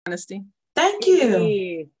Honesty. Thank you.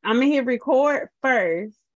 Yeah. I'm gonna hit record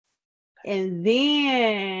first, and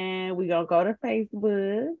then we gonna go to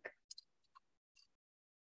Facebook.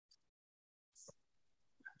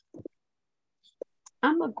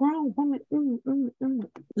 I'm a grown woman.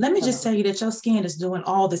 Let me just tell you that your skin is doing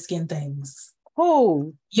all the skin things.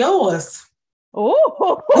 Who? Yours.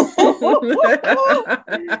 Oh,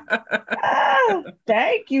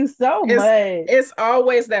 thank you so much. It's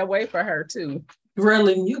always that way for her too.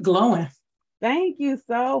 Really, you glowing. Thank you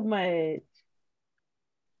so much.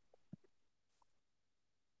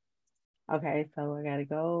 Okay, so I gotta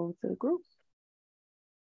go to the group.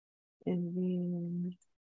 And then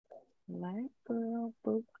Black Girl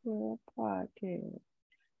Book Club Podcast.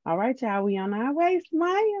 All right, y'all, we on our way,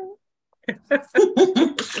 smile.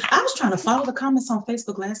 I was trying to follow the comments on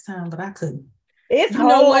Facebook last time, but I couldn't. It's you know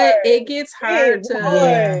hard. what? It gets hard to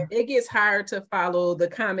Yeah. it gets hard to follow the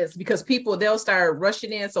comments because they'll start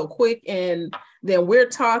rushing in so quick, and then we're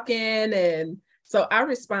talking, and so I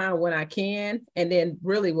respond when I can, and then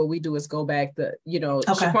really what we do is go back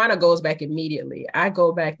Shaquana goes back immediately. I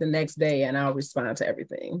go back the next day and I'll respond to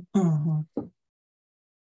everything. Mm-hmm.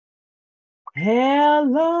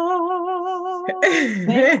 Hello.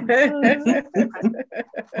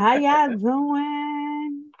 How y'all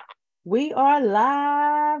doing? We are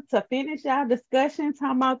live to finish our discussion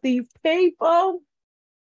talking about these people.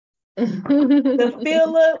 The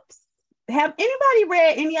Phillips. Have anybody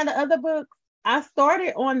read any of the other books? I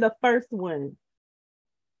started on the first one.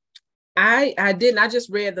 I didn't. I just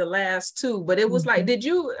read the last two, but it was like, did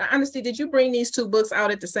you bring these two books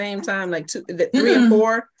out at the same time, like 3 and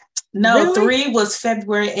 4? No, really? 3 was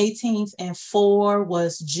February 18th and 4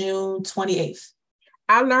 was June 28th.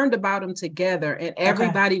 I learned about them together, and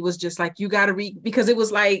everybody was just like, you got to read, because it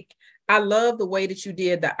was like, I love the way that you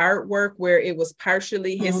did the artwork where it was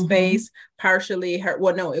partially his face, partially her.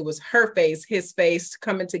 Well, no, it was her face, his face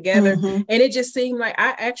coming together. And it just seemed like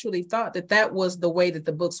I actually thought that was the way that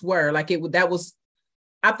the books were. Like I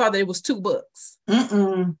thought that it was 2 books.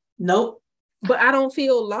 Nope. But I don't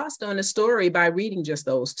feel lost on the story by reading just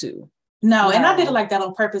those 2. No, and I did it like that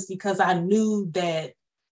on purpose because I knew that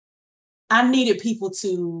I needed people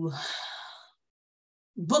to.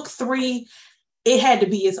 Book 3, it had to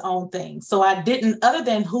be its own thing. So I didn't, other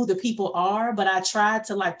than who the people are, but I tried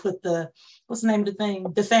to like put what's the name of the thing?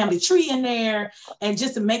 The family tree in there, and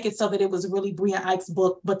just to make it so that it was really Bria Ike's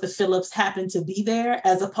book, but the Phillips happened to be there,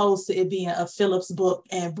 as opposed to it being a Phillips book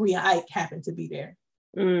and Bria Ike happened to be there.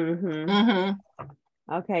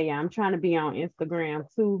 Okay, yeah, I'm trying to be on Instagram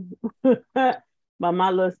too. But my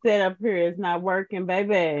little setup here is not working,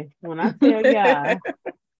 baby. When I tell y'all,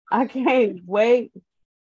 I can't wait.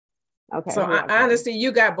 Okay. So honestly,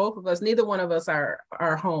 you got both of us. Neither one of us are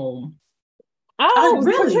home. Oh,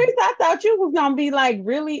 really? Patrice, I thought you was gonna be like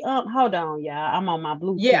really hold on, y'all. I'm on my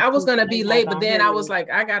Bluetooth. Yeah, I was gonna be late, but then I was like,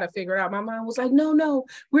 I gotta figure it out. My mom was like, no,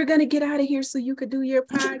 we're gonna get out of here so you could do your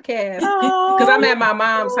podcast. Because I'm at my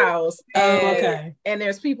mom's house. And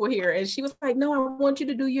there's people here. And she was like, no, I want you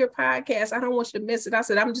to do your podcast. I don't want you to miss it. I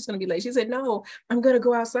said, I'm just gonna be late. She said, no, I'm gonna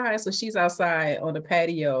go outside. So she's outside on the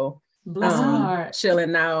patio. Bless her heart.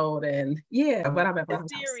 Chilling out, and but I'm at my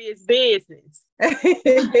serious business.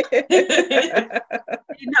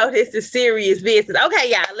 You know, this is serious business. Okay,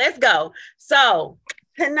 y'all, let's go. So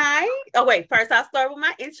tonight, first I'll start with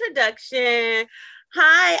my introduction.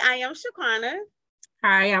 Hi, I am Shaquana.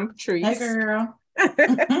 Hi, I'm Patrice. Hey, girl.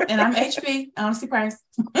 And I'm HP, Honesty Price.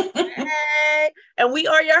 Hey, and we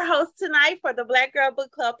are your hosts tonight for the Black Girl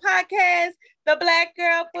Book Club podcast. The Black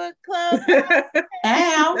Girl Book Club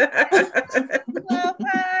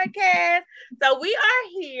podcast. So we are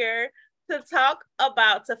here to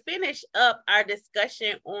finish up our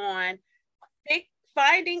discussion on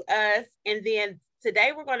finding us, and then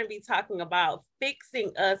today we're going to be talking about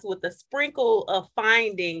fixing us with a sprinkle of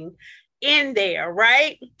finding in there,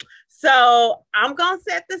 right? So I'm gonna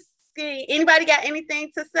set the scene. Anybody got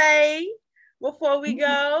anything to say before we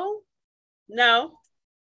go? No.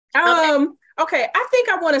 Okay. I think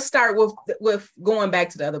I want to start with going back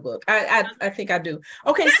to the other book. I think I do.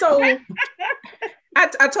 Okay, so I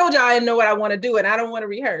told y'all I didn't know what I want to do, and I don't want to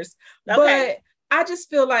rehearse. Okay. But I just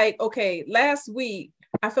feel like, last week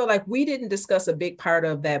I felt like we didn't discuss a big part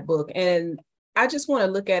of that book, and I just want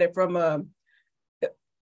to look at it from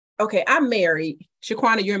I'm married.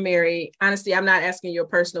 Shaquana, you're married. Honestly, I'm not asking your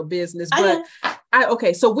personal business, but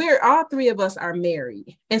so we're all 3 of us are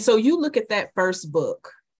married. And so you look at that first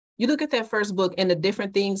book. You look at that first book and the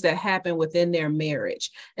different things that happen within their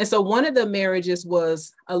marriage. And so one of the marriages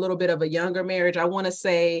was a little bit of a younger marriage. I want to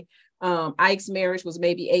say Ike's marriage was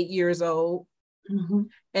maybe 8 years old.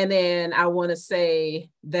 And then I want to say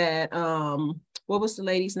that what was the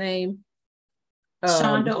lady's name?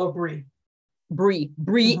 Shonda or Bree?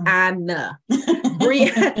 Brianna.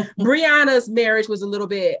 Brianna's marriage was a little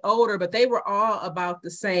bit older, but they were all about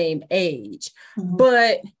the same age.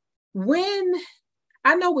 But when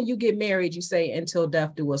I know when you get married, you say until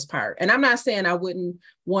death do us part. And I'm not saying I wouldn't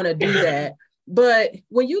want to do that. But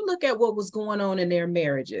when you look at what was going on in their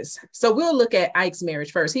marriages, so we'll look at Ike's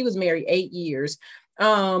marriage first. He was married 8 years.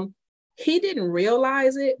 He didn't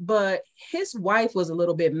realize it, but his wife was a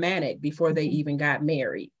little bit manic before they even got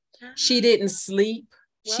married. She didn't sleep.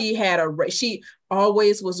 She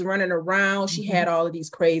always was running around. She had all of these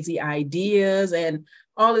crazy ideas and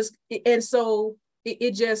all this. And so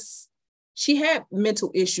it just, she had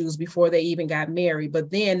mental issues before they even got married,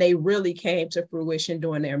 but then they really came to fruition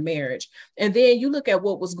during their marriage. And then you look at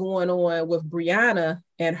what was going on with Brianna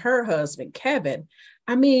and her husband, Kevin.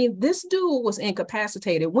 I mean, this dude was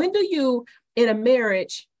incapacitated. When do you, in a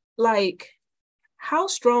marriage, like, how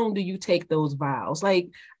strong do you take those vows? Like,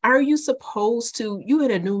 are you supposed to, you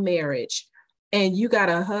in a new marriage and you got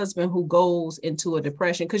a husband who goes into a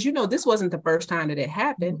depression? Because, you know, this wasn't the first time that it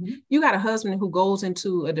happened. You got a husband who goes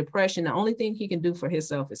into a depression. The only thing he can do for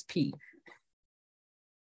himself is pee.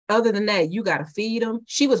 Other than that, you got to feed him.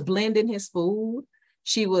 She was blending his food.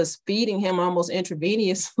 She was feeding him almost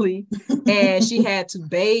intravenously, and she had to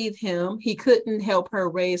bathe him. He couldn't help her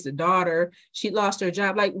raise the daughter. She lost her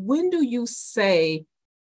job. Like, when do you say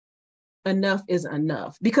enough is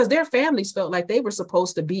enough? Because their families felt like they were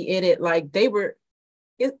supposed to be in it. Like they were,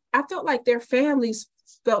 I felt like their families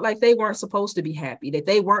felt like they weren't supposed to be happy, that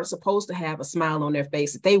they weren't supposed to have a smile on their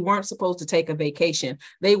face, that they weren't supposed to take a vacation.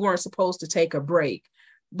 They weren't supposed to take a break.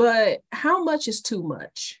 But how much is too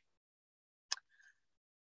much?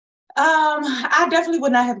 I definitely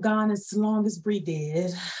would not have gone as long as Bree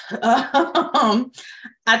did. I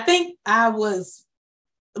think I was,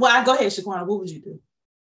 well, go ahead, Shaquana, what would you do?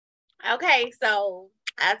 Okay, so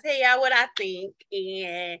I'll tell y'all what I think,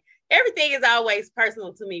 and everything is always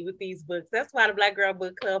personal to me with these books. That's why the Black Girl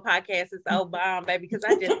Book Club podcast is so bomb, baby, because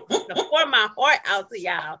I just pour my heart out to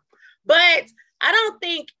y'all. But I don't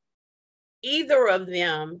think either of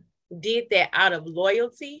them did that out of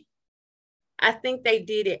loyalty. I think they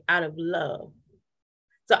did it out of love.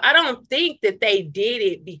 So I don't think that they did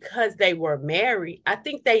it because they were married. I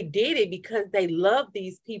think they did it because they loved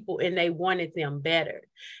these people and they wanted them better.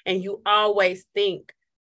 And you always think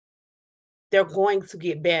they're going to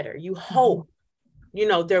get better. You hope, you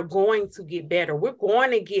know, they're going to get better. We're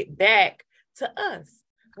going to get back to us.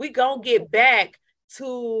 We're going to get back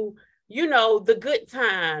to, you know, the good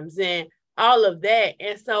times and all of that.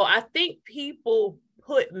 And so I think people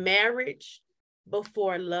put marriage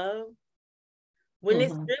before love when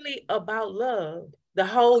it's really about love. The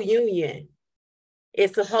whole union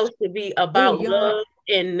is supposed to be about love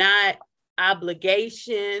and not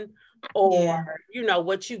obligation or you know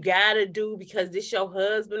what you gotta do because this your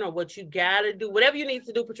husband, or what you gotta do, whatever you need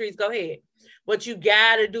to do. Patrice, go ahead. What you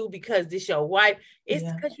gotta do because this your wife. It's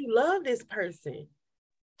because you love this person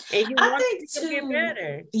and you want to get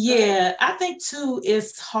better. Yeah, I think too,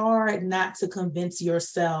 it's hard not to convince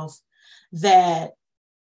yourself that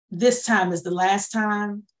this time is the last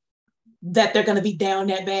time that they're going to be down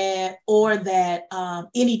that bad, or that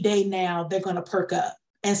any day now they're going to perk up.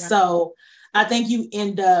 And so I think you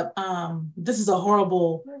end up, this is a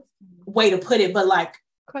horrible way to put it, but like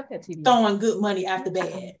throwing good money after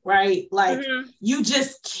bad, right? Like you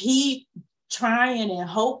just keep trying and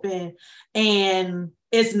hoping, and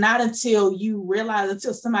it's not until you realize,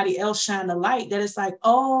 until somebody else shine the light, that it's like,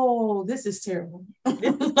 oh, this is terrible. like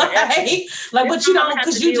but you don't,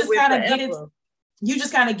 because you just kind of get it. You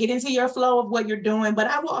just kind of get into your flow of what you're doing. But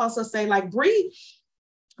I will also say, like Bree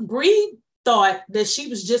thought that she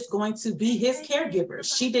was just going to be his caregiver.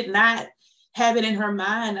 She did not have it in her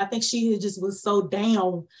mind. I think she just was so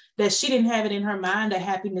down that she didn't have it in her mind that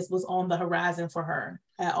happiness was on the horizon for her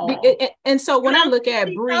at all. And so when I look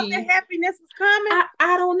at Bree, the happiness was coming.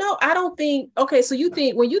 I don't know. I don't think, okay, so you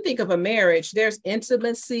think, when you think of a marriage, there's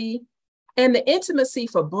intimacy, and the intimacy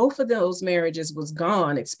for both of those marriages was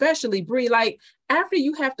gone, especially Bree. Like after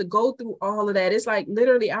you have to go through all of that, it's like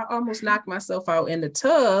literally I almost knocked myself out in the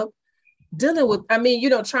tub dealing with, I mean, you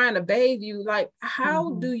know, trying to bathe you. Like,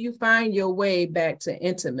 how do you find your way back to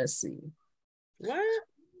intimacy? What?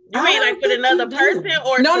 You mean like with another person,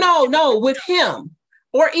 or no, with him,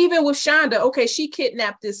 or even with Shonda? Okay, she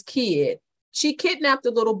kidnapped this kid. She kidnapped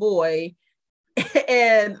a little boy,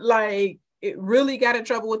 and like it really got in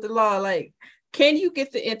trouble with the law. Like, can you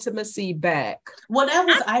get the intimacy back? Well, that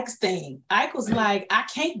was Ike's thing. Ike was like, I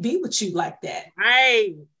can't be with you like that.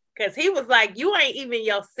 Right. Because he was like, you ain't even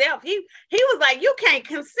yourself. He was like, you can't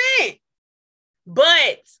consent.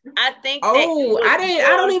 But I think I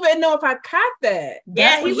don't even know if I caught that.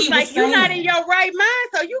 Yeah, he was like, you're not in your right mind,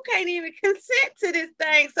 so you can't even consent to this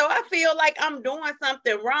thing. So I feel like I'm doing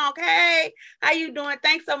something wrong. Hey, how you doing?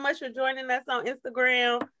 Thanks so much for joining us on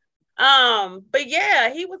Instagram. But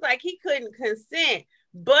yeah, he was like, he couldn't consent.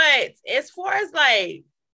 But as far as like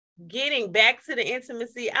getting back to the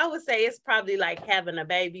intimacy, I would say it's probably like having a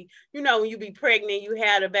baby. You know, when you be pregnant, you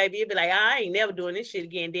had a baby, you'd be like, I ain't never doing this shit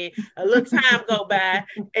again. Then a little time go by,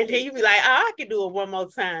 and then you be like, I can do it one more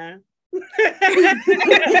time. So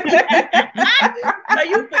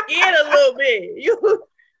you forget a little bit.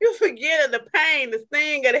 You forget of the pain, the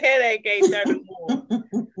sting of the headache ain't there no more.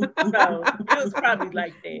 So it was probably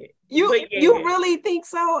like that. You really think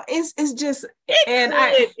so? It's just it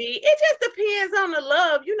just depends on the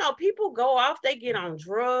love. You know, people go off, they get on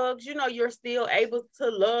drugs, you know, you're still able to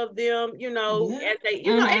love them, you know, as they,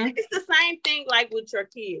 you know, and it's the same thing like with your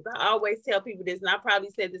kids. I always tell people this, and I probably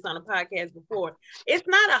said this on a podcast before. It's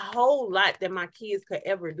not a whole lot that my kids could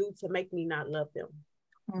ever do to make me not love them.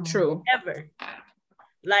 True. Ever.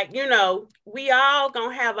 Like, you know, we all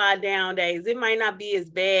gonna have our down days. It might not be as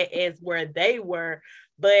bad as where they were,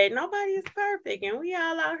 but nobody is perfect, and we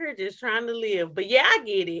all out here just trying to live. But yeah, I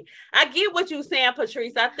get it. I get what you're saying,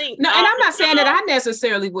 Patrice. I think no, and I'm not saying that I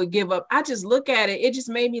necessarily would give up. I just look at it. It just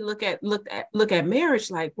made me look at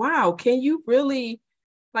marriage like, wow, can you really,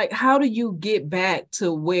 like, how do you get back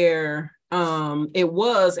to where it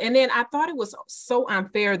was? And then I thought it was so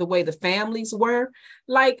unfair the way the families were.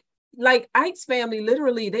 Like Ike's family,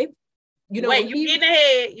 literally, they, you know. Wait, you getting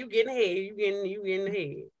ahead. You getting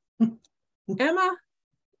ahead. Am I?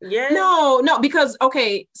 Yeah. No, because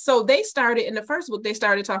okay, so they started in the first book, they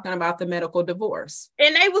started talking about the medical divorce.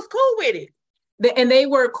 And they was cool with it. And they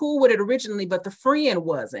were cool with it originally, but the friend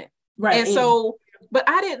wasn't. Right. And so, but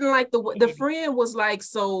I didn't like the friend was like,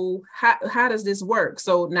 so how does this work?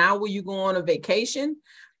 So now will you go on a vacation?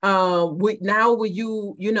 Will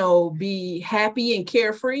you, you know, be happy and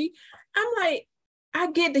carefree? I'm like, I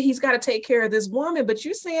get that he's got to take care of this woman, but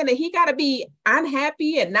you're saying that he got to be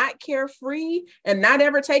unhappy and not carefree and not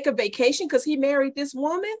ever take a vacation because he married this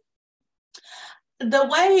woman? The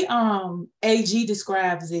way AG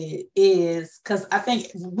describes it is, because I think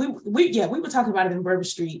we were talking about it in Bourbon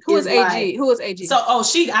Street. Who is AG? Who is AG? So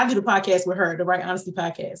I do the podcast with her, the Right Honesty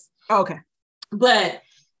podcast. Okay. But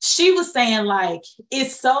she was saying, like,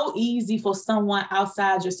 it's so easy for someone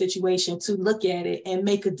outside your situation to look at it and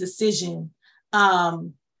make a decision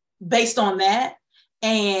based on that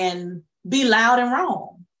and be loud and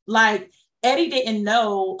wrong. Like, Eddie didn't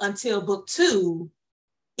know until book 2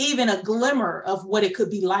 even a glimmer of what it could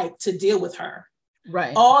be like to deal with her.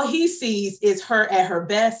 Right. All he sees is her at her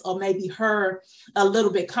best, or maybe her a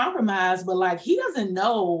little bit compromised, but like, he doesn't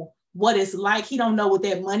know what it's like. He don't know what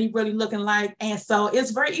that money really looking like. And so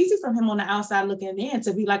it's very easy for him on the outside looking in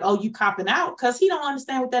to be like, oh, you copping out, because he don't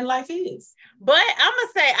understand what that life is. But I'm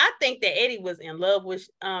gonna say, I think that Eddie was in love with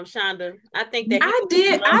Shonda. I think that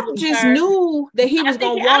I just knew that he was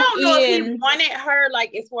gonna walk in. I don't know if he wanted her,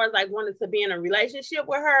 like, as far as like wanted to be in a relationship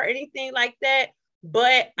with her or anything like that.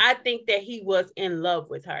 But I think that he was in love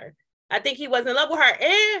with her. I think he was in love with her.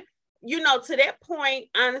 And you know, to that point,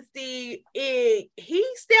 Honesty, he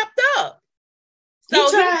stepped up. So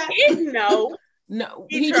he didn't know. No,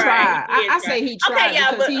 he tried. I say he tried. Okay,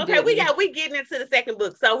 yeah, but we getting into the second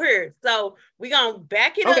book. So we gonna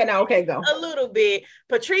back it up. Go a little bit.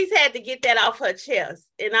 Patrice had to get that off her chest,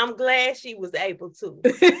 and I'm glad she was able to.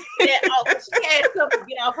 She had something to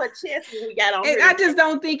get off her chest when we got on. And I just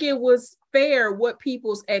don't think it was fair what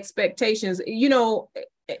people's expectations. You know,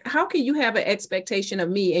 how can you have an expectation of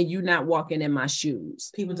me and you not walking in my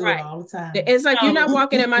shoes? People do it all the time. It's like, you're not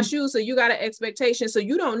walking in my shoes, so you got an expectation. So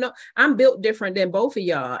you don't know. I'm built different than both of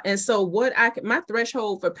y'all. And so my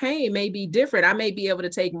threshold for pain may be different. I may be able to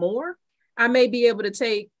take more. I may be able to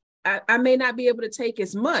take, I may not be able to take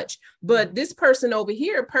as much. But this person over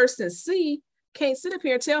here, person C, can't sit up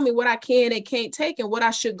here and tell me what I can and can't take and what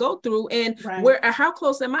I should go through and how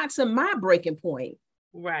close am I to my breaking point?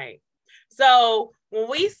 Right. So when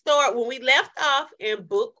we left off in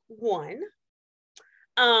book 1,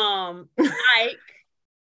 Ike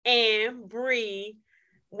and Bree,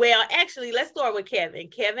 well, actually, let's start with Kevin.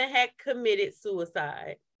 Kevin had committed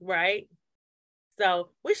suicide, right?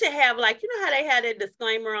 So we should have, like, you know how they had a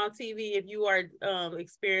disclaimer on TV if you are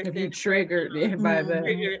experiencing, if you triggered by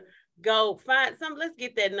that. Go find some. Let's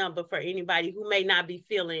get that number for anybody who may not be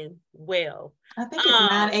feeling well. I think it's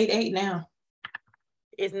 988 now.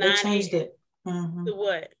 It's 988. They changed it. To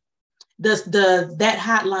what? that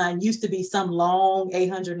hotline used to be some long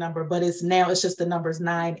 800 number, but it's just the numbers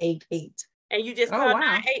 988. And you just call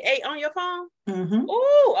 988 on your phone? Mm-hmm.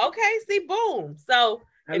 Oh, okay. See, boom. So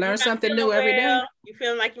I learn something new every day. You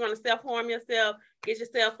feeling like you want to self-harm yourself, get your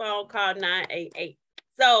cell phone, call 988.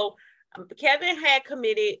 So Kevin had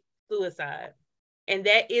committed suicide, and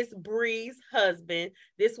that is Bree's husband.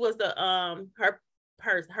 This was the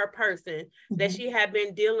her person that she had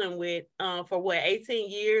been dealing with for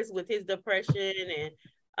 18 years with his depression and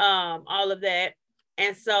all of that.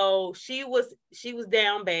 And so she was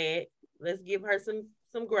down bad. Let's give her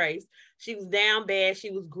some grace. She was down bad.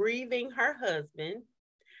 She was grieving her husband.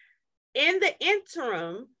 In the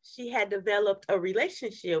interim, she had developed a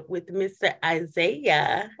relationship with Mr.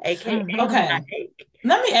 Isaiah, aka Okay.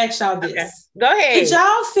 Let me ask y'all this. Okay. Go ahead. Did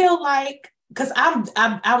y'all feel like, because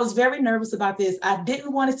I was very nervous about this. I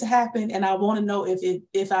didn't want it to happen, and I want to know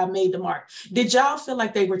if I made the mark. Did y'all feel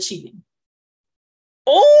like they were cheating?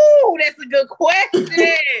 Oh, that's a good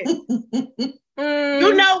question.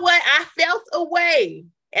 You know what? I felt away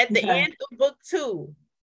at the end of book 2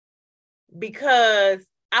 because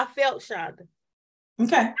I felt Shonda.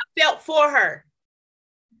 Okay. I felt for her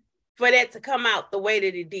for that to come out the way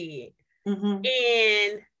that it did. Mm-hmm.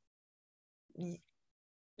 And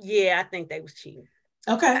yeah, I think they was cheating.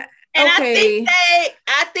 Okay. And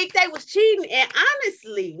I think they was cheating. And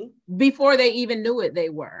honestly, before they even knew it, they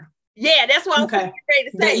were. Yeah, that's what I was ready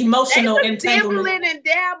to say. The emotional entanglement. Dibbling and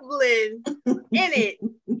dabbling in it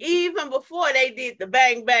even before they did the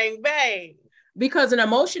bang, bang, bang. Because an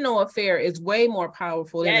emotional affair is way more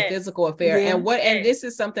powerful than a physical affair. Yeah. And this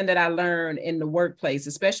is something that I learned in the workplace,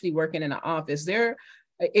 especially working in an office.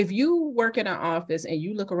 If you work in an office and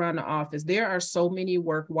you look around the office, there are so many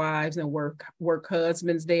work wives and work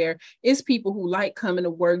husbands there. It's people who like coming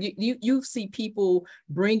to work. You see people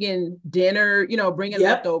bringing dinner, bringing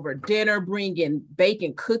leftover dinner, bringing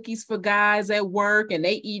baking cookies for guys at work, and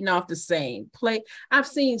they eating off the same plate. I've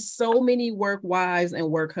seen so many work wives and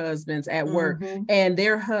work husbands at work, and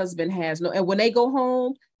their husband has and when they go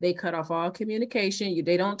home, they cut off all communication.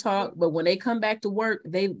 They don't talk, but when they come back to work,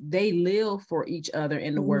 they live for each other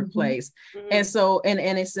in the workplace. And so, and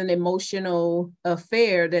it's an emotional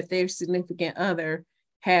affair that their significant other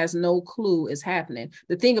has no clue is happening.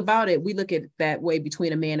 The thing about it, we look at it that way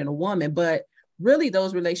between a man and a woman, but really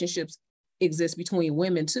those relationships exist between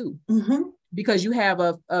women too. Because you have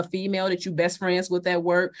a female that you best friends with at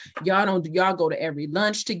work. Y'all go to every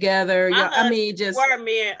lunch together.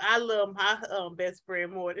 I love my best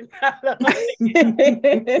friend more than I love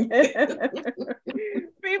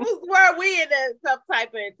people swear we in some type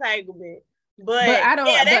of entanglement. But I don't.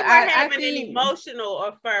 They were having an emotional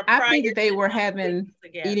affair. I think that they were having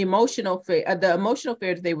an emotional affair. The emotional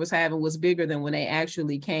affair that they was having was bigger than when they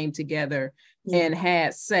actually came together and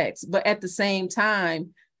had sex. But at the same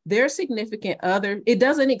time, their significant other, it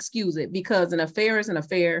doesn't excuse it, because an affair is an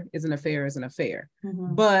affair is an affair is an affair.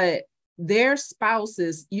 But their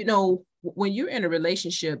spouses, when you're in a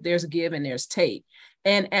relationship, there's give and there's take.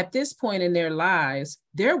 And at this point in their lives,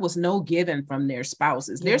 there was no giving from their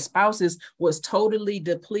spouses. Their spouses was totally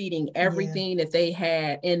depleting everything that they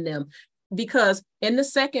had in them. Because in the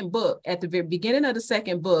second book, at the very beginning of the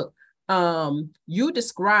second book, you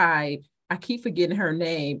describe, I keep forgetting her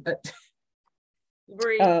name,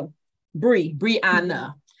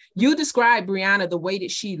 Brianna. You described Brianna the way that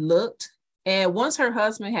she looked, and once her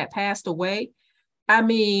husband had passed away, I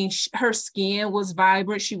mean, her skin was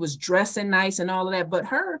vibrant, she was dressing nice and all of that, but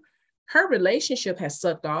her relationship has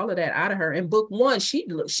sucked all of that out of her. In book 1, she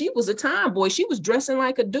was a tomboy. She was dressing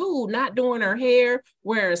like a dude, not doing her hair,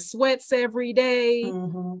 wearing sweats every day.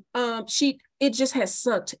 It just has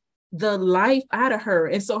sucked the life out of her,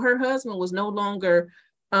 and so her husband was no longer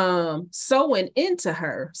sewing into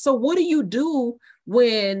her. So what do you do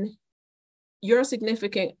when your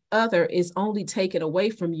significant other is only taken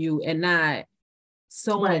away from you and not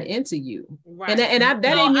sewing into you? And that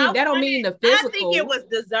don't mean the physical. I think it was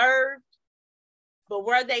deserved, but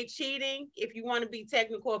were they cheating? If you want to be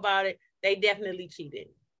technical about it, they definitely cheated.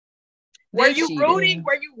 Were you rooting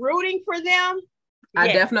for them? I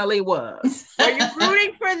definitely was. Were you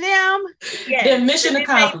rooting for them? Yes. Their mission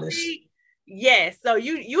accomplished. Yes, so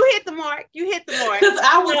you hit the mark. You hit the mark. Because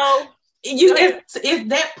it's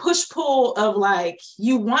that push pull of like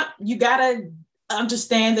you gotta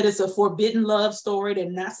understand that it's a forbidden love story.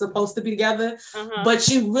 They're not supposed to be together, but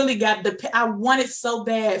you really got I wanted so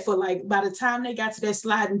bad for, like, by the time they got to that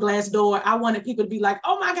sliding glass door, I wanted people to be like,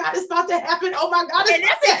 "Oh my God, it's about to happen! Oh my God!" And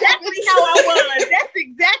that's exactly how I was. That's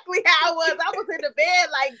exactly how I was. I was in the bed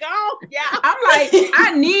like, "Go, yeah." I'm like, like,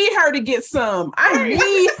 I need her to get some. I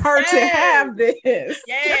need her to have this.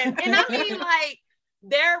 Yes. And I mean, like,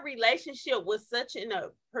 their relationship was such a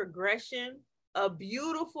progression, a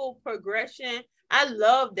beautiful progression. I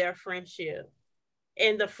love their friendship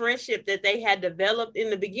and the friendship that they had developed in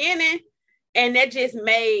the beginning. And that just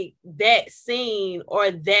made that scene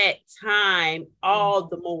or that time all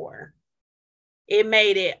the more. It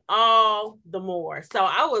made it all the more. So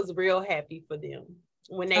I was real happy for them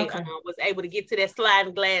when they was able to get to that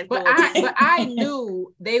sliding glass door. But I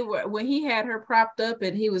knew they were, when he had her propped up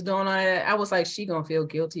and he was doing all that, I was like, she gonna feel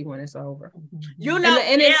guilty when it's over. You know,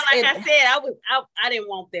 I said, I didn't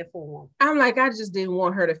want that for him. I'm like, I just didn't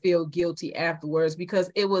want her to feel guilty afterwards,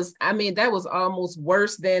 because it was, I mean, that was almost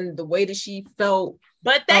worse than the way that she felt.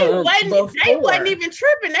 But they wasn't even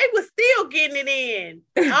tripping. They was still getting it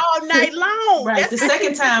in all night long. Right. The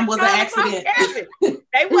second time was an accident.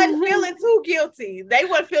 They wasn't feeling too guilty. They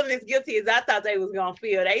wasn't feeling as guilty as I thought they was gonna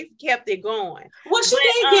feel. They kept it going. Well, she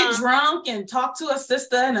did get drunk and talk to her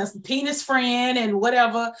sister and a penis friend and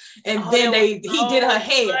whatever. And then he did her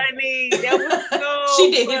hair. Funny. That was so she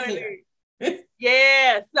did funny. his hair.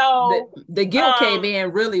 Yeah, so the guilt came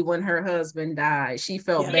in really when her husband died. She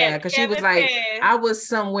felt bad because she was like, I was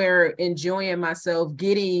somewhere enjoying myself,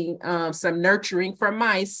 getting some nurturing from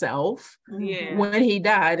myself when he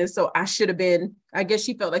died. And so I should have been, I guess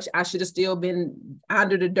she felt like I should have still been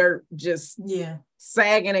under the dirt, just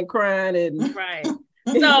sagging and crying. And right.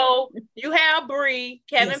 So you have Bree,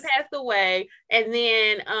 Kevin passed away, and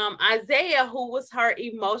then Isaiah, who was her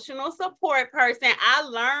emotional support person. I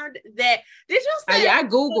learned that. Did you say? I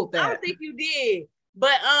Googled that. I don't think you did,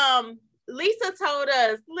 but Lisa told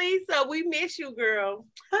us. Lisa, we miss you, girl.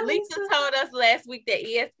 Hi, Lisa told us last week that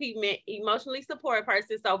ESP meant emotionally support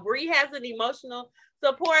person. So Bree has an emotional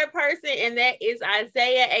support person, and that is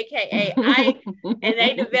Isaiah, aka Ike, and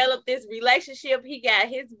they developed this relationship. He got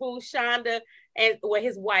his boo Shonda, and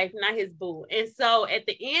his wife, not his boo. And so at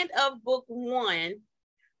the end of book 1,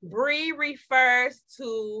 Bree refers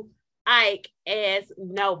to Ike as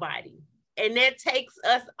nobody. And that takes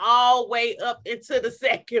us all the way up into the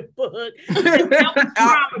second book.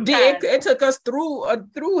 It took us through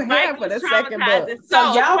half of the second book.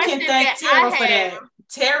 So y'all can thank Tara for that.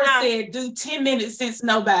 Tara said, do 10 minutes since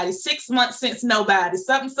nobody, 6 months since nobody,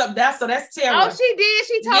 something. That's Tara. Oh, she did.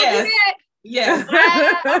 She told you that. Yes.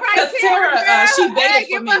 Because Tara, she waited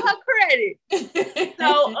for me. Give her credit.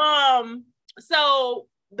 So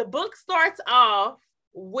the book starts off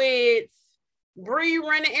with Bree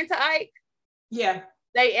running into Ike. Yeah.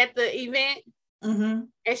 They at the event. And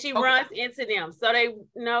she runs into them. So they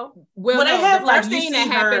know. Well, they have the first thing that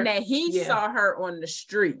happened that he saw her on the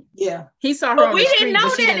street. Yeah. He saw her on the street. We didn't know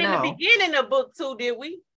that in the beginning of book 2, did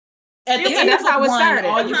we? At the end, that's how it started.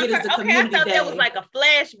 All you get is the community I thought day. That was like a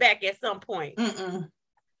flashback at some point.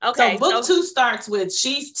 Okay. So book 2 starts with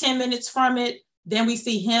she's 10 minutes from it. Then we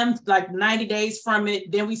see him like 90 days from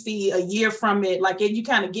it. Then we see a year from it. Like, and you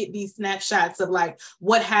kind of get these snapshots of like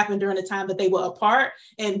what happened during the time that they were apart.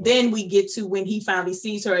 And then we get to when he finally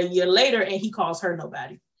sees her a year later and he calls her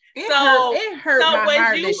nobody. It hurt my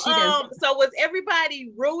heart that she didn't. So was everybody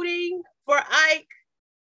rooting for Ike?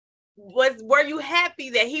 Were you happy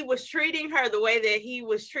that he was treating her the way that he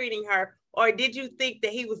was treating her? Or did you think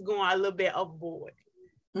that he was going a little bit overboard?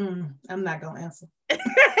 I'm not going to answer.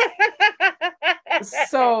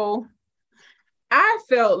 So I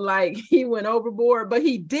felt like he went overboard, but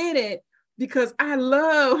he didn't, because I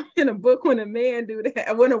love in a book when a woman do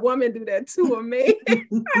that to a man.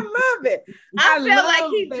 I love it. I felt like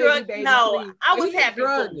he drugged. No, I was happy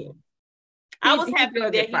for him. I was happy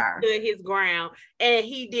that he stood his ground and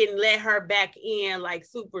he didn't let her back in like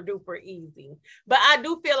super duper easy. But I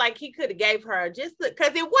do feel like he could have gave her just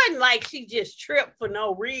because it wasn't like she just tripped for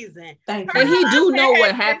no reason. And he do know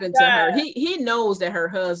what happened to her. He knows that her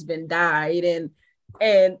husband died, and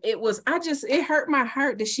it hurt my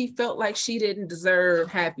heart that she felt like she didn't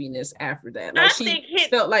deserve happiness after that. Like she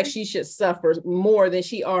felt like she should suffer more than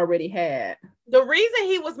she already had. The reason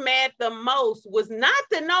he was mad the most was not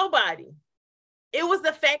the nobody. It was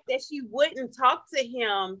the fact that she wouldn't talk to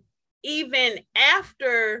him even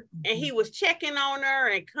after, and he was checking on her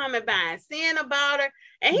and coming by and seeing about her.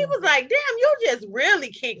 And he was like, damn, you just really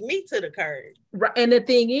kicked me to the curb. Right. And the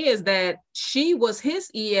thing is that she was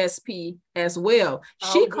his ESP as well.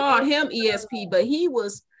 She called him ESP, but she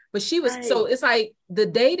was, right. So it's like the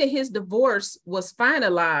day that his divorce was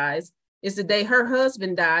finalized is the day her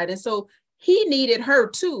husband died. And so he needed her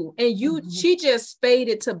too. And she just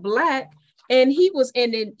faded to black. And he was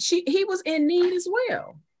in need as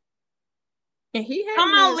well. And he had Come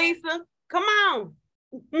on, Lisa. Come on.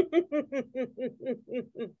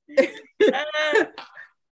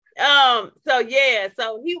 yeah,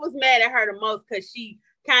 so he was mad at her the most because she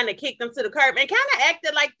kind of kicked him to the curb and kind of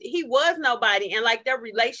acted like he was nobody and like their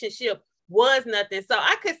relationship was nothing. So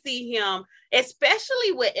I could see him,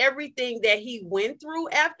 especially with everything that he went through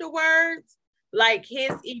afterwards, like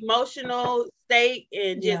his emotional state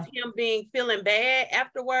and just him feeling bad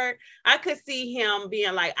afterward. I could see him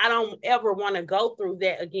being like, I don't ever want to go through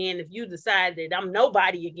that again. If you decide that I'm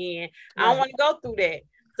nobody again, I don't want to go through that.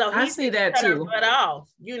 So I see that cut too. Her butt off.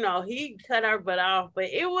 He cut her butt off, but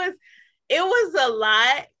it was a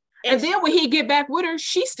lot. And then when he get back with her,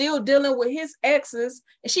 she's still dealing with his exes,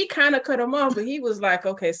 and she kind of cut him off. But he was like,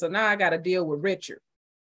 okay, so now I got to deal with Richard.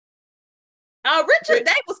 Richard,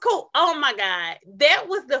 that was cool. Oh my God, that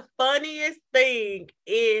was the funniest thing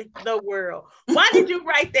in the world. Why did you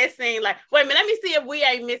write that scene? Like, wait a minute, let me see if we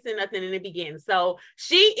ain't missing nothing in the beginning. So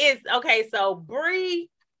she is okay. So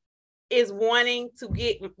Bree is wanting to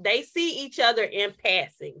they see each other in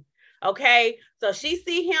passing. Okay, so she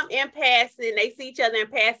see him in passing, they see each other in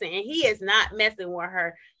passing, and he is not messing with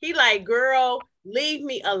her. He like, girl, leave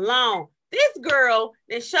me alone. This girl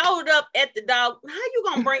that showed up at the dog, how you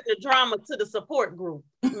gonna bring the drama to the support group,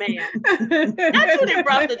 man? Not you that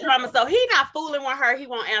brought the drama. So he not fooling with her. He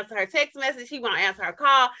won't answer her text message. He won't answer her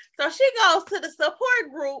call. So she goes to the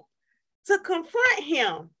support group to confront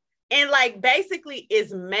him and like basically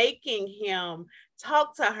is making him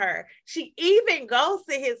talk to her. She even goes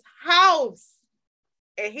to his house,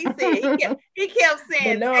 and he said he kept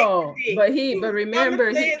saying, but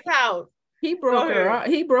remember his house. He broke her off.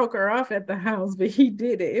 He broke her off at the house, but he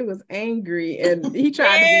did it. It was angry, and he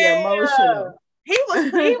tried to be emotional. He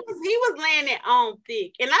was laying it on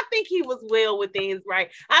thick, and I think he was well within his right.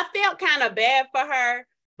 I felt kind of bad for her,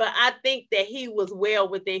 but I think that he was well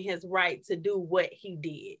within his right to do what he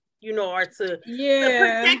did. Or to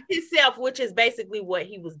protect himself, which is basically what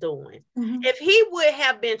he was doing. Mm-hmm. If he would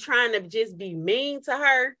have been trying to just be mean to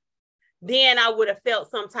her, then I would have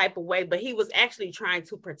felt some type of way, but he was actually trying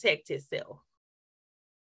to protect himself.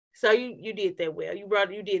 So you did that well. You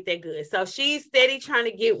did that good. So she's steady trying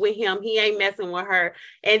to get with him. He ain't messing with her.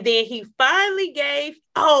 And then he finally gave,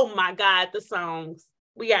 oh my God, the songs.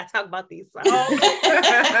 We got to talk about these songs.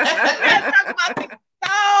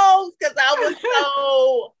 Because that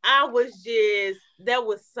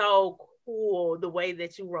was so cool the way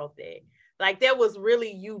that you wrote that. Like, that was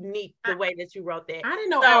really unique the way that you wrote that. I didn't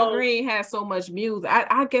know Al Green had so much music.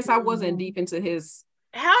 I guess I wasn't deep into his.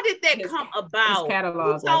 How did that come about? His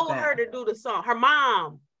catalog. Who told her to do the song? Her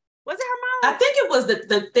mom. Was it her mom? I think it was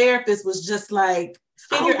the therapist was just like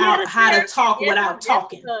figure out how to talk without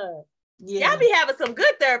talking. Y'all be having some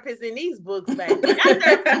good therapists in these books, baby.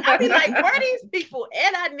 I be like, where are these people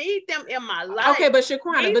at? I need them in my life. Okay, but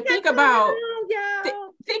Shaquana, think about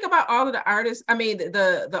all of the artists. I mean,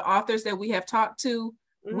 the authors that we have talked to.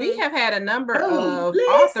 Mm-hmm. We have had a number of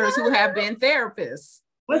authors who have been therapists.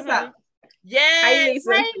 What's up? Yeah,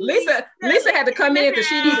 Lisa had to come in because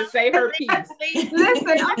she needed to say her piece. Listen,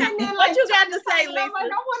 what you got to say, Lisa? I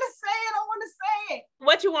want to say it.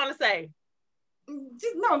 What you want to say?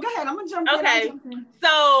 Just no, go ahead. I'm gonna jump in.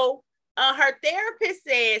 So her therapist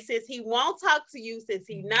said, since he won't talk to you, since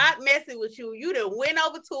he's not messing with you, you done went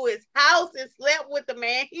over to his house and slept with the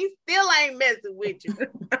man. He still ain't messing with you.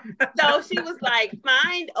 So she was like,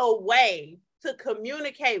 find a way to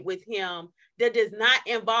communicate with him that does not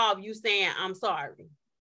involve you saying, I'm sorry.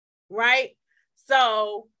 Right?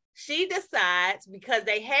 So she decides, because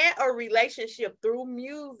they had a relationship through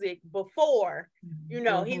music before, he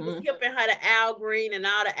was skipping her to Al Green and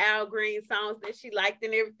all the Al Green songs that she liked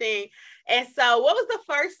and everything. And so what was the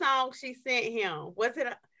first song she sent him? Was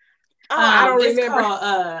it? I don't remember.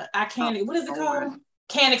 What is it called?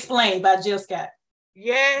 Can't Explain by Jill Scott.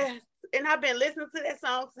 Yes. And I've been listening to that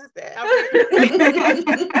song since that.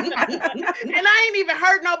 And I ain't even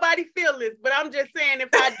hurt nobody feelings, but I'm just saying, if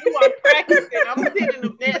I do, I'm practicing. I'm sending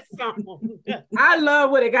them that song. I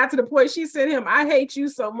love when it got to the point she sent him, I hate you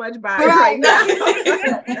so much by right now.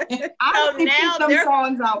 I think now picked them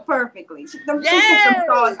songs out perfectly. She picked them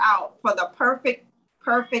songs out for the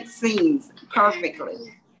perfect scenes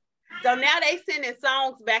perfectly. So now they sending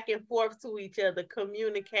songs back and forth to each other,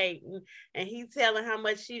 communicating, and he's telling how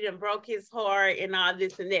much she done broke his heart and all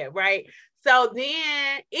this and that, right? So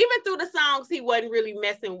then, even through the songs, he wasn't really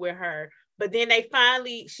messing with her. But then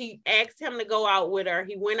she asked him to go out with her.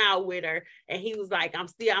 He went out with her, and he was like, I'm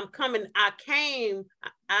coming. I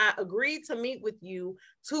agreed to meet with you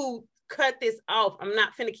to cut this off. I'm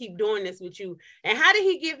not finna keep doing this with you. And how did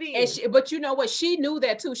he give in? But you know what? She knew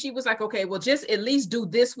that too. She was like, okay, well, just at least do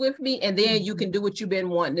this with me, and then you can do what you've been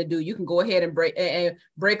wanting to do. You can go ahead and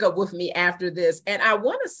break up with me after this. And I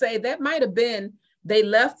want to say that might have been they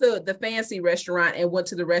left the fancy restaurant and went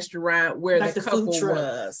to the restaurant where like the couple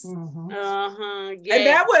was. Yeah. And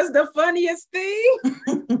that was the funniest thing.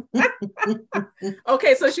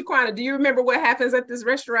 Okay, so Shaquana, do you remember what happens at this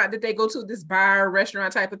restaurant? Did they go to this bar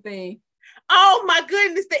restaurant type of thing? Oh my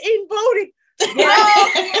goodness, the eating booty.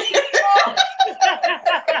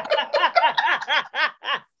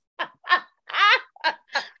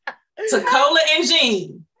 Tacola and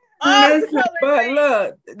Jean. But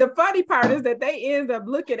look, the funny part is that they end up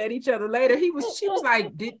looking at each other later. She was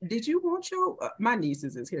like, did you want your my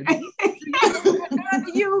nieces is here? Did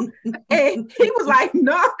you? And he was like,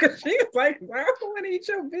 no, because she was like, I don't want to eat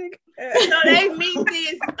your big head. So they meet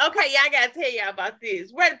this. Okay, y'all gotta tell y'all about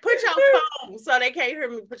this. Put your phone so they can't hear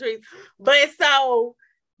me, Patrice. But so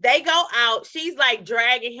they go out. She's like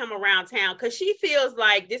dragging him around town because she feels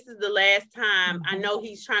like this is the last time. I know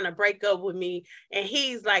he's trying to break up with me, and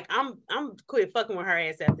he's like, I'm quit fucking with her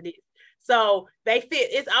ass after this. So they feel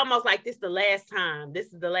it's almost like this is the last time.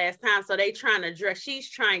 This is the last time. So she's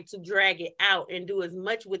trying to drag it out and do as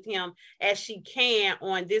much with him as she can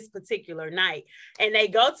on this particular night. And they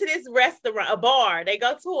go to this restaurant, a bar. They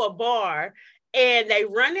go to a bar. And they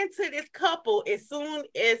run into this couple as soon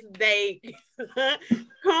as they run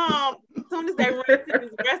into this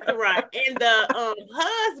restaurant. And the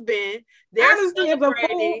husband, they're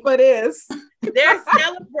celebrating for this. They're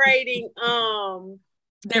celebrating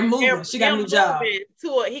they're moving. She got a new job. He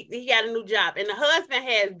got a new job. And the husband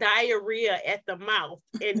has diarrhea at the mouth.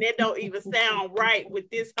 And that don't even sound right with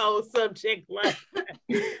this whole subject line.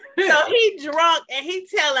 So he drunk and he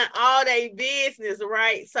telling all their business,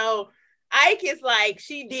 right? So Ike is like,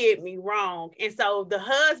 she did me wrong. And so the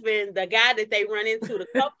husband, the guy that they run into, the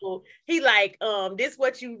couple, he like, this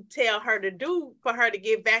what you tell her to do for her to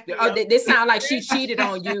get back. This sound like she cheated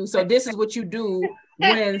on you. So this is what you do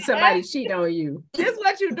when somebody cheat on you. This is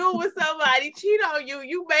what you do when somebody cheat on you.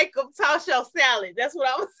 You make them toss your salad. That's what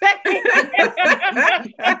I was saying.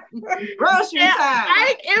 Grocery time.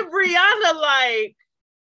 Ike and Brianna like,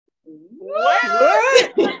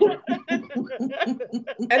 what?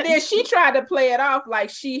 And then she tried to play it off like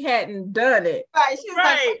she hadn't done it. Right. She was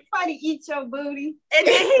like, somebody eat your booty. And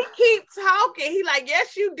then he keeps talking. He like,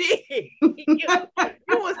 yes, you did. you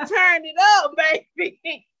was turning up,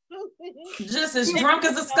 baby. Just as drunk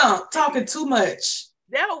as a skunk, talking too much.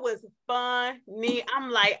 That was funny.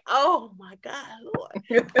 I'm like, oh my God, Lord.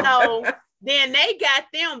 So then they got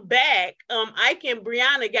them back. Ike and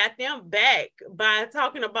Brianna got them back by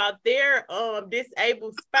talking about their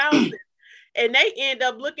disabled spouses. And they end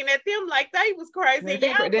up looking at them like they was crazy.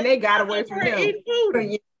 Then they got away from him.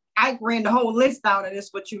 Ike ran the whole list down of this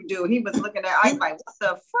what you do. He was looking at Ike like, what the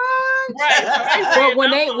fuck? Right. But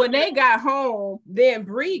when they got home, then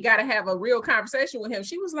Bree got to have a real conversation with him.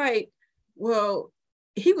 She was like, well,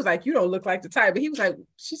 he was like, you don't look like the type. But he was like,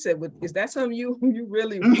 she said, well, is that something you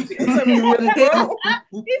really do? He said, like, go on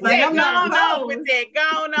with that.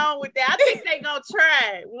 Go on with that. I think they're going to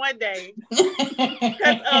try it one day.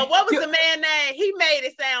 What was the man's name? He made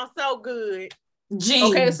it sound so good.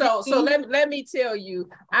 Gene. Okay, so let me tell you,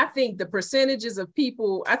 I think the percentage of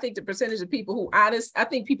people who honest, I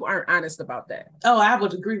think people aren't honest about that. Oh, I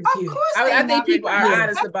would agree with you. Of course I think people are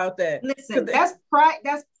honest about that. Listen, that's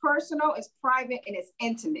personal, it's private, and it's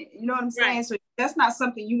intimate. You know what I'm saying? Right. So that's not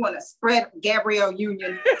something you want to spread, Gabrielle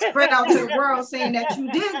Union, spread out to the world saying that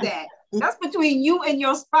you did that. That's between you and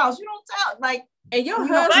your spouse. You don't tell, like, and your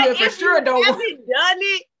husband for sure don't. If you haven't done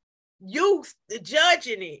it, you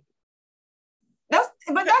judging it. That's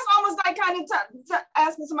almost like kind of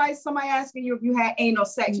asking somebody asking you if you had anal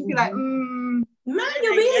sex. You'd be like, none of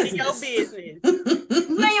your business. None of your business.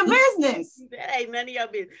 None of your business. That ain't none of your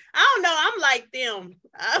business. I don't know. I'm like them.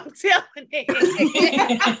 I'm telling you.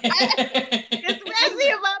 Especially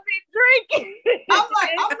if I've been drinking. I'm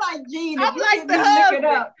like Gene. I'm like the husband.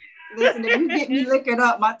 Listen, if you get me liquored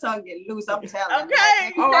up, my tongue get loose. I'm telling you.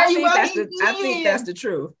 Okay. I think that's the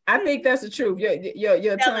truth. I think that's the truth.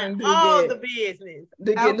 Your tongue do all get, the business.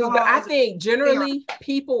 Get loose. But I think generally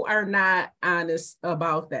people are not honest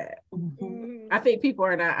about that. Mm-hmm. I think people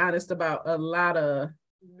are not honest about a lot of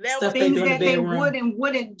stuff things that they would and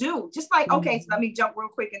wouldn't do. Just like, okay, so let me jump real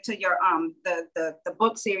quick into your the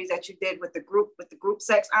book series that you did with the group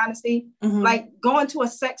sex honesty. Mm-hmm. Like going to a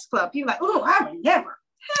sex club, people like, oh, I would never.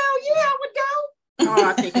 Hell yeah, I would go. Oh,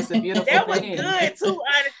 I think it's a beautiful that thing. Was good too,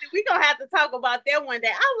 honestly. We're gonna have to talk about that one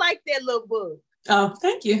day. I like that little book. Oh,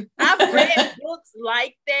 thank you. I've read books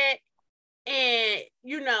like that, and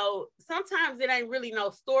sometimes it ain't really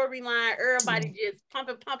no storyline. Everybody just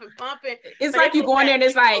pumping. It's like you go in there and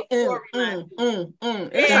it's like, It's like, oh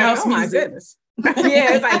my goodness.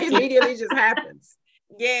 Yeah, it's like it immediately just happens.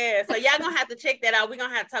 Yeah, so y'all gonna have to check that out. We're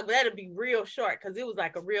gonna have to talk, but that'll be real short because it was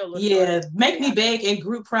like a real little yeah. short. Make Me Beg and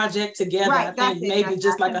group project together. Right, I think maybe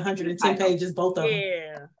just like 110 pages, both of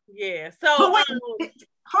them. Yeah. So wait,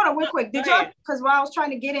 hold on real quick. Did y'all, because while I was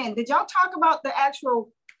trying to get in, did y'all talk about the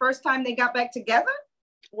actual first time they got back together?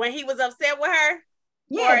 When he was upset with her?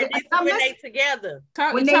 Yeah, or when they together?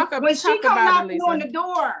 When she come knocking on the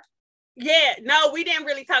door. Yeah, no, we didn't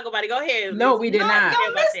really talk about it. Go ahead. No, we did not.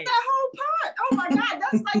 Y'all missed that whole part. Oh my God,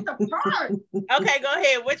 that's like the part. Okay, go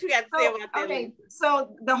ahead. What you got to say about that? Okay,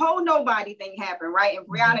 so the whole nobody thing happened, right? And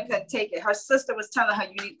Brianna couldn't take it. Her sister was telling her,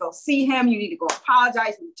 you need to go see him. You need to go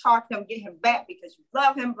apologize and talk to him, get him back because you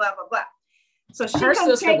love him, blah, blah, blah. So she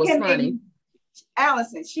couldn't take him.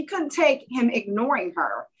 Allison, she couldn't take him ignoring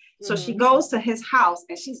her. So she goes to his house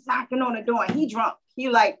and she's knocking on the door and he drunk. He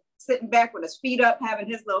like sitting back with his feet up, having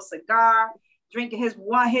his little cigar, drinking his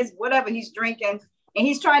whatever he's drinking. And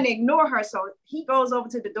he's trying to ignore her. So he goes over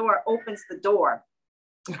to the door, opens the door.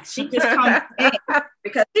 She just comes in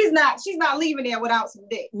because she's not leaving there without some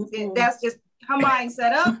dick. That's just her mind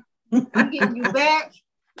set up. I'm getting you back.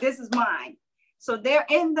 This is mine. So they're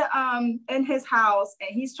in his house and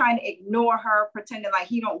he's trying to ignore her, pretending like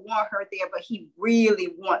he don't want her there, but he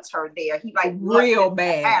really wants her there. He like real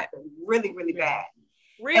bad, really, really bad.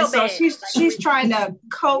 Real and so bad. she's trying to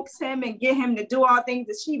coax him and get him to do all things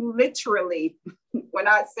that she literally, when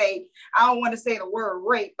I say, I don't want to say the word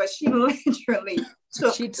rape, but she literally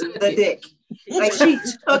took the dick. Like she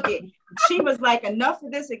took it. She was like, enough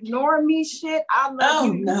of this ignoring me shit. I love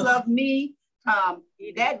you, you love me.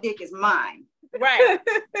 That dick is mine. Right.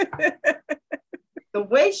 The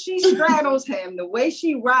way she straddles him, the way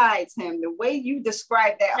she rides him, the way you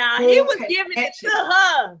describe that. Nah, he was giving it to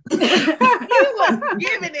her. He was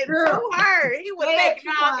giving it to her. He was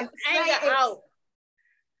taking all his anger out.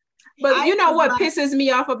 But you know what pisses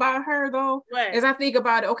me off about her though? What? Is I think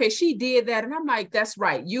about it, okay, she did that. And I'm like, that's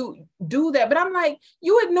right. You do that. But I'm like,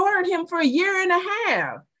 you ignored him for a year and a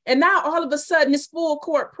half. And now all of a sudden it's full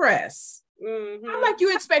court press. Mm-hmm. I'm like,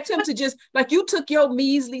 you expect him to just, like, you took your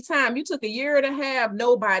measly time. You took a year and a half,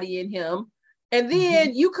 nobody in him. And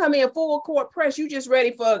then you come in full court press. You just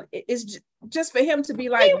ready for, it's just for him to be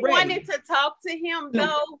like, she wanted to talk to him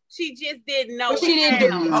though. She just didn't know. But she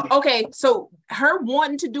didn't do. Okay, so her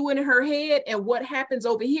wanting to do it in her head and what happens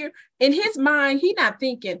over here in his mind, he not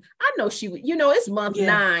thinking, I know she would, it's month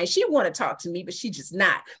 9. She want to talk to me, but she just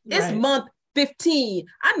not. It's month 15.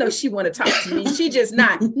 I know she want to talk to me. She just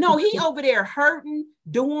not. No, he over there hurting,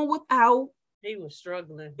 doing without. He was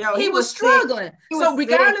struggling. He was struggling. So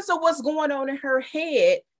regardless of what's going on in her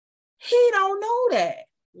head, he don't know that.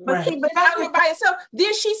 But that's out by itself.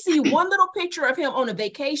 Then she see one little picture of him on a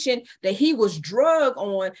vacation that he was drug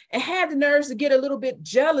on and had the nerves to get a little bit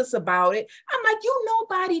jealous about it. I'm like, you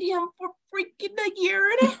nobodied him for freaking a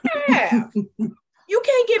year and a half. You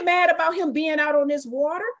can't get mad about him being out on this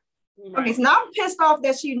water. Okay, so now I'm pissed off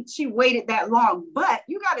that she waited that long, but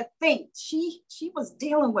you got to think she was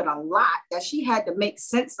dealing with a lot that she had to make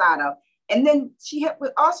sense out of. And then she was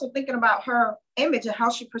also thinking about her image and how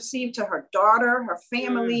she perceived to her daughter, her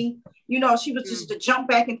family. She was just to jump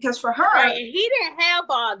back in, because for her, right, and he didn't have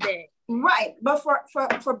all that. Right, but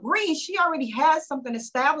for Bree, she already has something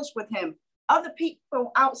established with him. Other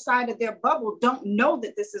people outside of their bubble don't know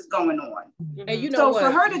that this is going on. And so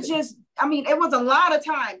for her to just, it was a lot of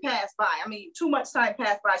time passed by. Too much time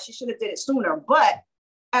passed by. She should have did it sooner. But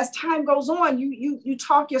as time goes on, you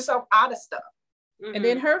talk yourself out of stuff. And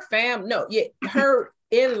then her her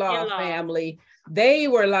in-law family, they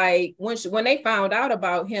were like, when they found out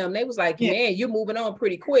about him, they was like, man, you're moving on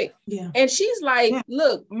pretty quick. Yeah. And she's like,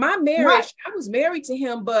 look, my marriage, I was married to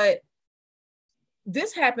him, but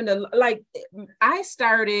this happened I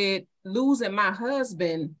started losing my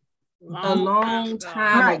husband a long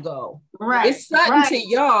time ago. Right. It's sudden to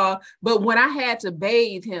y'all, but when I had to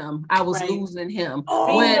bathe him, I was losing him.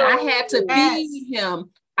 When I had to feed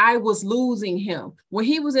him, I was losing him. When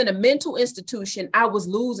he was in a mental institution, I was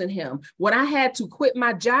losing him. When I had to quit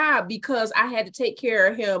my job because I had to take care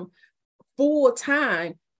of him full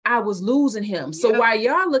time, I was losing him. So while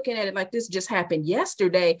y'all looking at it like this just happened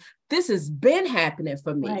yesterday, this has been happening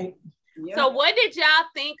for me. Right. Yep. So what did y'all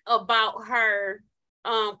think about her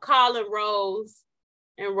calling Rose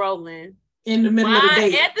and Roland in the middle of the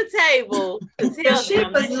day at the table to tell she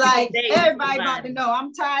was like, everybody about to know.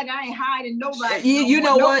 I'm tired. I ain't hiding nobody. You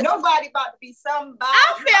know what? Nobody about to be somebody.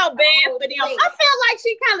 I felt bad for them. I felt like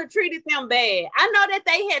she kind of treated them bad. I know that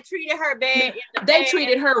they had treated her bad. They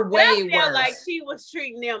treated her way worse. I felt like she was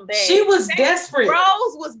treating them bad. She was desperate.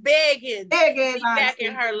 Rose was begging back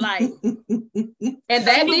in her life. And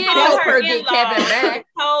that did help her get Kevin back.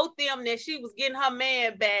 Told them that she was getting her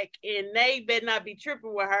man back, and they better not be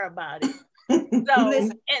tripping with her about it. So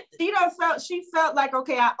listen, she felt like,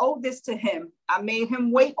 okay, I owe this to him. I made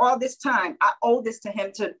him wait all this time. I owe this to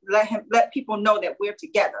him to let people know that we're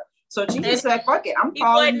together. So she just said, fuck it, I'm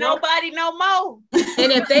calling nobody no more.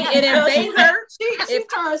 And if they hurt, she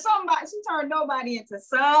turned nobody into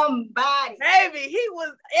somebody. Baby, he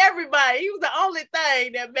was everybody. He was the only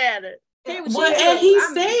thing that mattered. He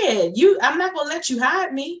said, I'm not gonna let you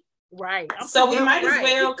hide me. Right. So we might as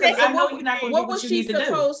well, because I know you're not going to do what you need to do. What was she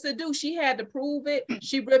supposed to do? She had to prove it.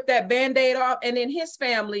 She ripped that Band-Aid off. And then his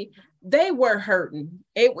family, they were hurting.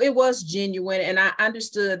 It was genuine. And I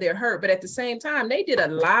understood their hurt. But at the same time, they did a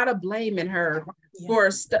lot of blaming her for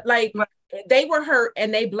like they were hurt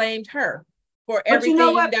and they blamed her for everything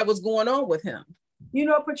that was going on with him. You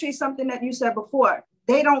know, Patrice, something that you said before,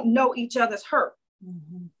 they don't know each other's hurt.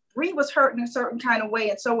 Mm-hmm. Bree was hurt in a certain kind of way,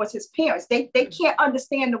 and so was his parents. They can't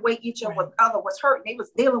understand the way each other was hurting. They was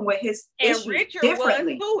dealing with his issues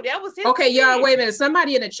differently. Was too. That was his y'all, wait a minute.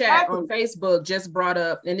 Somebody in the chat on Facebook just brought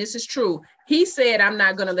up, and this is true. He said, "I'm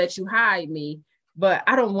not going to let you hide me," but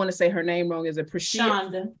I don't want to say her name wrong. Is it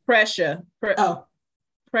Pressure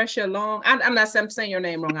Long? I'm saying your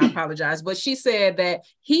name wrong. I apologize. But she said that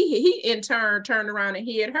he in turn turned around and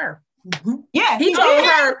hid her. Mm-hmm. Yeah, he told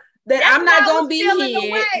her that I'm not gonna be here.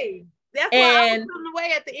 That's why I was feeling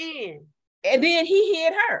away at the end. And then he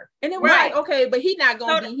hid her. And it was like, okay, but he not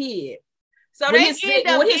gonna be hid. So with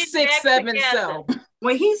his 6'7" self.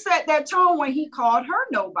 When he set that tone when he called her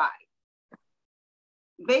nobody.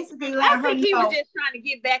 Basically, I think he was just trying to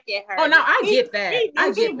get back at her. Oh no, I get that.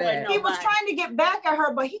 I get that. He was trying to get back at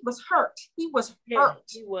her, but he was hurt. He was hurt.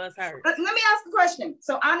 He was hurt. Let me ask a question.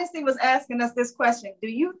 So Honesty was asking us this question. Do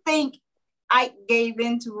you think Ike gave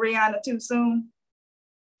in to Rihanna too soon?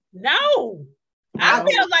 No. I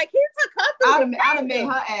feel like he took her through. I'd have made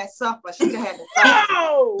her ass suffer. She'd have had to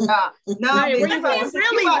he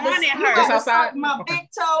really wanted her. Just my big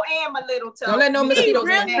toe and my little toe. Don't let no mosquitoes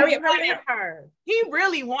in. He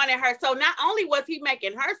really wanted her. So not only was he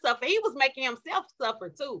making her suffer, he was making himself suffer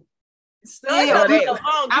too. They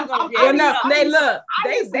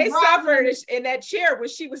suffered in that chair when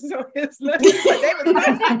she was on his lip. They was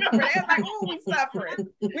suffering. They was like, oh, we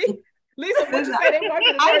suffering. Lisa, what you say?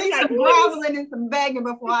 I need some groveling and some begging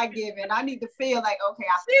before I give in. I need to feel like, okay,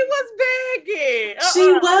 she was begging.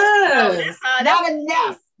 She was. Not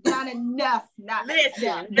enough.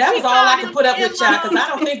 Listen, that was all I could put up with, y'all, because I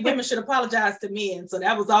don't think women should apologize to men. So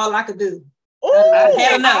that was all I could do. I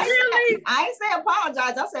had enough. I ain't say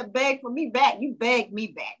apologize. I said beg for me back. You begged me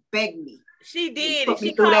back. Beg me. She did. And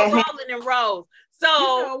she called Rolling and Rose. So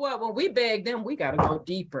you know what? When we beg them, we gotta go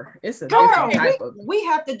deeper. It's a different type of. We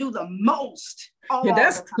have to do the most. Yeah,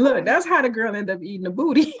 that's how the girl ended up eating the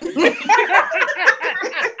booty.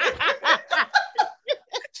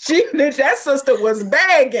 That sister was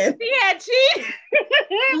begging. She had cheese.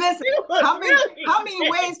 Listen, how many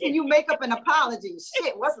ways can you make up an apology?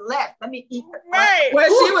 Shit, what's left? Let me eat. Right. Well,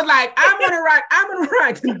 she was like, I'm gonna rock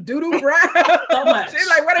doo-doo brown. So much. She's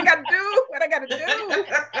like, what I gotta do? What I gotta do?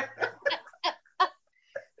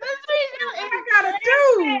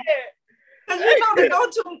 You know,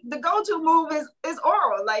 the go-to move is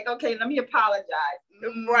oral. Like, okay, let me apologize.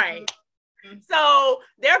 Right. So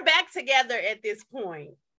they're back together at this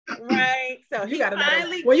point. Right. So he gotta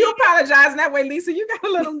finally when you apologize that way, Lisa, you gotta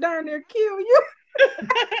let him darn near kill you. You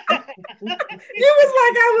was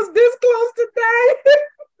like, I was this close to dying.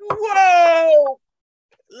 Whoa,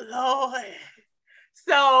 Lord.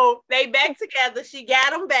 So they back together. She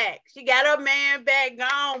got him back. She got her man back.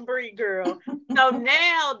 Gone, Bree girl. So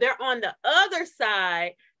now they're on the other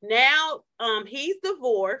side. Now he's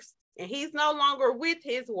divorced and he's no longer with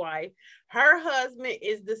his wife. Her husband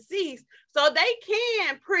is deceased. So they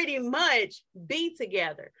can pretty much be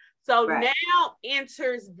together. So now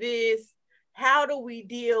enters this, how do we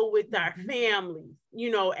deal with our families,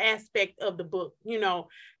 aspect of the book, and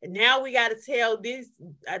now we got to tell this,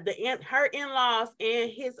 her in-laws and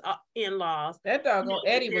his in-laws. That doggone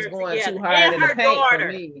Eddie was going too hard in the paint for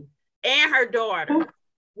me. And her daughter,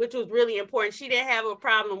 which was really important. She didn't have a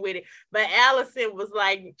problem with it, but Allison was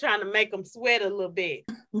like trying to make them sweat a little bit.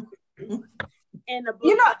 In the book.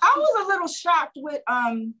 I was a little shocked with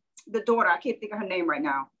the daughter. I can't think of her name right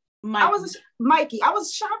now. Mikey. I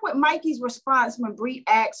was shocked with Mikey's response when Bree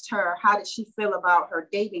asked her how did she feel about her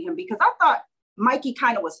dating him, because I thought Mikey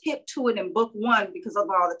kind of was hip to it in book one because of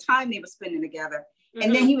all the time they were spending together. Mm-hmm.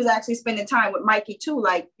 And then he was actually spending time with Mikey too,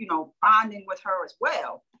 like, you know, bonding with her as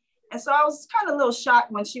well. And so I was kind of a little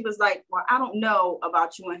shocked when she was like, well, I don't know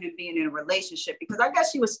about you and him being in a relationship, because I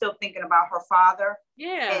guess she was still thinking about her father.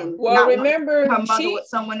 Yeah. And well, remember her mother with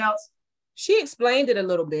someone else. She explained it a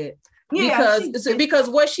little bit. Yeah, because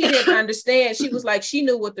what she didn't understand, she was like, she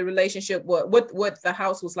knew what the relationship was, what the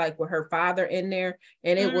house was like with her father in there,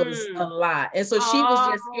 and it was a lot. And so she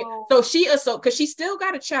was just because she still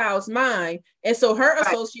got a child's mind, and so her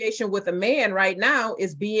association with a man right now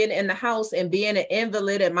is being in the house and being an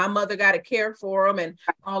invalid, and my mother got to care for him and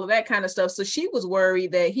all of that kind of stuff. So she was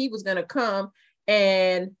worried that he was going to come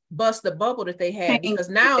and bust the bubble that they had, because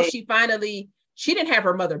now she didn't have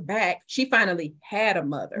her mother back. She finally had a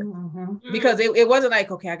mother, because it wasn't like,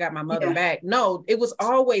 okay, I got my mother back. No, it was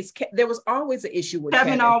always, there was always an issue with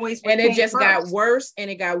Kevin. And it just got worse and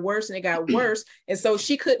it got worse and it got worse. And so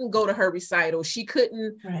she couldn't go to her recital. She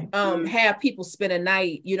couldn't have people spend a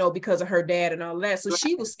night, you know, because of her dad and all that. So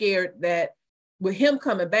she was scared that with him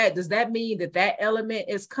coming back, does that mean that element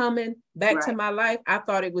is coming back to my life? I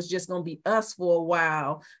thought it was just going to be us for a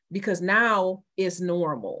while, because now it's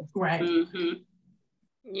normal. Right. Mm-hmm.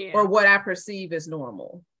 Yeah. Or what I perceive as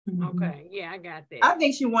normal. Okay. Yeah, I got that. I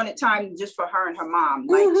think she wanted time just for her and her mom.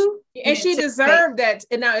 And she deserved that.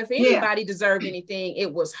 And now if anybody deserved anything,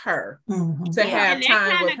 it was her to have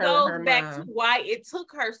time with her and her mom. And that goes back to why it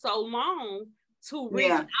took her so long to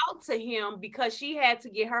reach out to him, because she had to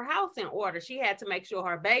get her house in order. She had to make sure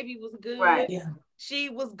her baby was good. Right. Yeah. She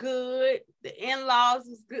was good. The in-laws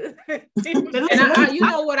was good. And you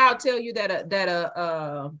know what I'll tell you, that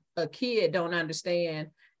a kid don't understand.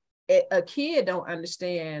 A kid don't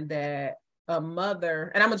understand that a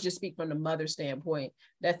mother, and I'm gonna just speak from the mother standpoint,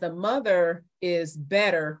 that the mother is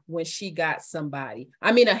better when she got somebody.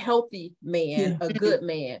 I mean, a healthy man, a good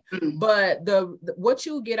man. But what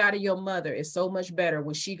you get out of your mother is so much better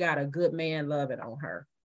when she got a good man loving on her.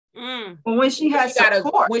 When she has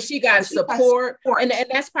support. When she got support. And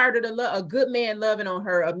that's part of the love. A good man loving on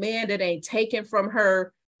her, a man that ain't taken from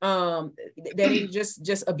her, that ain't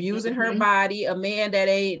just abusing her body, a man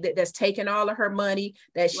that's taking all of her money,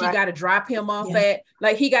 that she got to drop him off at,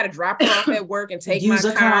 like he got to drop her off at work and take my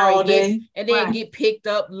car and then get picked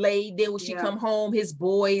up late. Then when she come home, his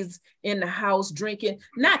boys in the house drinking.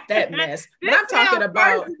 Not that mess. But I'm talking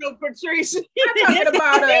about Patricia. I'm talking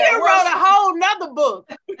about he wrote a whole nother book.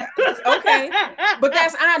 Okay, but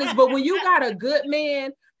that's honest. But when you got a good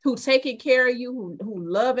man who taking care of you, who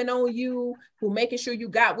loving on you, who making sure you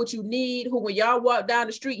got what you need, who when y'all walk down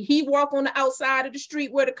the street, he walk on the outside of the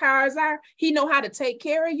street where the cars are, he know how to take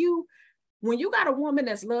care of you. When you got a woman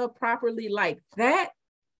that's loved properly like that,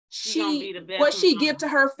 what she give to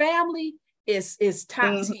her family is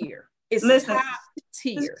top tier. It's top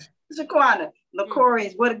tier. Shaquana, LaCoria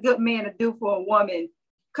is What a Good Man to Do for a Woman,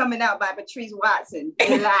 coming out by Patrice Watson.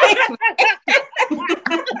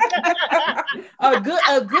 A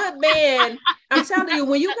good man. I'm telling you,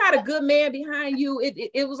 when you got a good man behind you,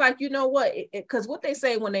 it was like, you know what? Because what they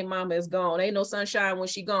say when their mama is gone, ain't no sunshine when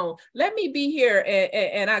she gone. Let me be here,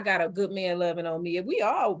 and I got a good man loving on me. And we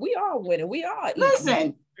all winning. We all eating.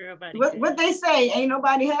 Listen. What they say, ain't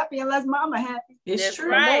nobody happy unless mama happy. It's That's true.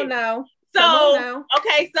 Right. Come on now.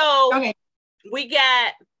 So we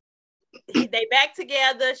got they back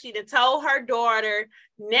together. She done told her daughter.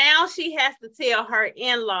 Now she has to tell her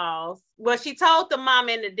in-laws. Well, she told the mom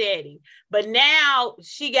and the daddy, but now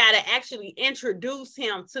she got to actually introduce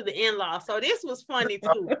him to the in-laws. So this was funny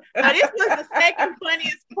too. So this was the second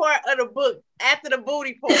funniest part of the book after the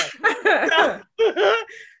booty part.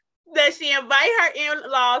 That she invite her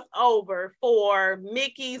in-laws over for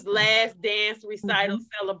Mickey's last dance recital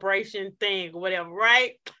celebration thing, whatever,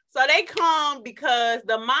 right? So they come because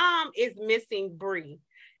the mom is missing Bree.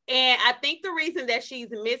 And I think the reason that she's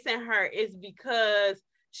missing her is because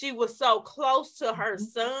she was so close to her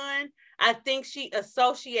son. I think she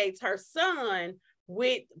associates her son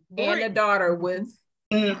with Bree. And the daughter with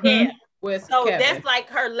with so Kevin. That's like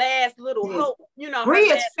her last little hope, you know. Bree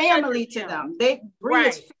is family to them. Bree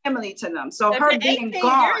is family to them. So her being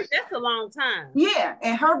gone, years, that's a long time. Yeah,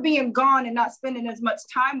 and her being gone and not spending as much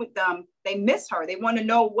time with them, they miss her. They want to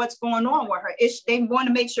know what's going on with her. They want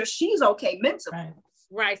to make sure she's okay mentally.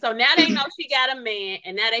 Right. So now they know she got a man,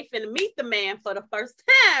 and now they finna meet the man for the first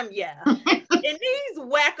time. Yeah. And these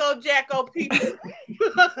wacko jacko people.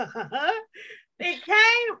 They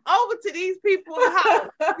came over to these people's house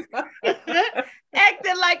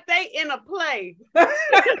acting like they in a play.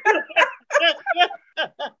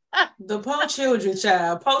 The poor children,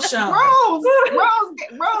 child. Poor Sean.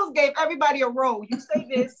 Rose gave everybody a role. You say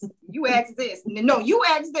this, you ask this. No, you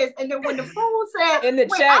ask this. And then when the fool said in the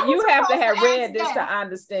chat, you have to have read this to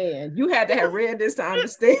understand. You had to have read this to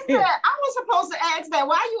understand. Said, I was supposed to ask that.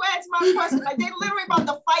 Why you ask my question? Like, they're literally about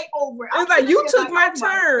to fight over it. It's like, you took my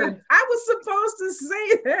turn. I was supposed to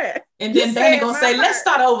say that. And then Danny gonna say, let's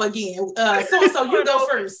start over again. So you go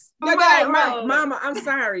first. Right. Mama, I'm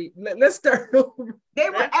sorry. Let's start over. They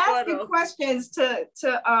were asking questions to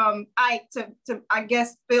Ike to I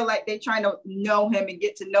guess feel like they're trying to know him and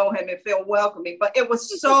get to know him and feel welcoming, but it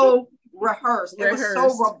was so rehearsed. It was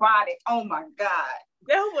so robotic. Oh my God.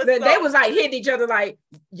 They was like hitting each other like,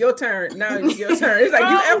 your turn. Now it's your turn. It's like,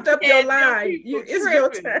 you effed up your line. It's your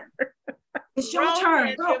turn. It's your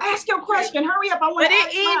turn. Girl, ask your question. Hurry up. I want to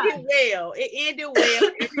ask mine. It ended well. It ended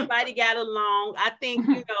well. Everybody got along. I think,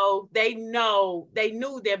 they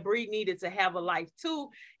knew that Bree needed to have a life too.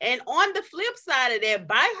 And on the flip side of that,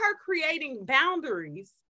 by her creating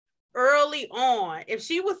boundaries early on, if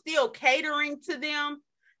she was still catering to them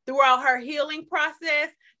throughout her healing process,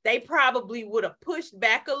 they probably would have pushed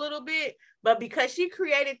back a little bit. But because she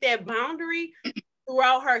created that boundary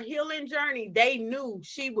throughout her healing journey, they knew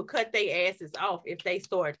she would cut their asses off if they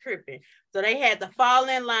started tripping. So they had to fall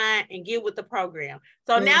in line and get with the program.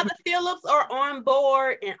 So now the Phillips are on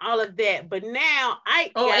board and all of that. But now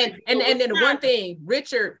and then one thing,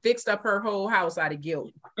 Richard fixed up her whole house out of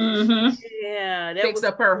guilt. Yeah, that fixed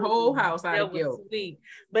up her whole house out of guilt. Sweet.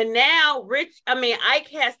 But now Ike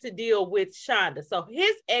has to deal with Shonda. So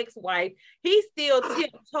his ex-wife, he's still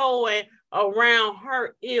tiptoeing around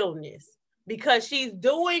her illness, because she's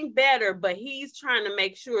doing better, but he's trying to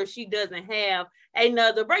make sure she doesn't have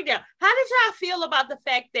another breakdown. How did y'all feel about the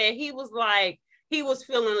fact that he was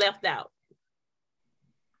feeling left out?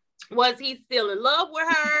 Was he still in love with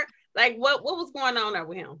her? Like, what was going on there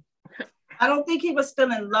with him? I don't think he was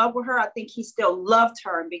still in love with her. I think he still loved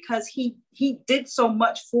her, because he did so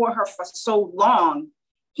much for her for so long.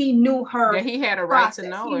 He knew her. Yeah, he had a right to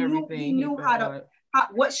know everything. He knew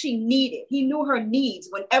what she needed. He knew her needs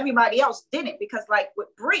when everybody else didn't, because like with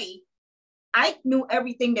Bree, Ike knew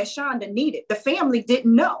everything that Shonda needed. The family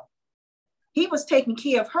didn't know. He was taking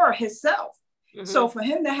care of her himself. So for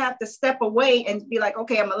him to have to step away and be like,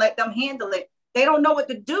 okay, I'm gonna let them handle it. They don't know what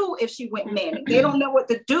to do if she went manic. They don't know what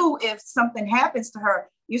to do if something happens to her.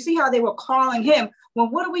 You see how they were calling him. Well,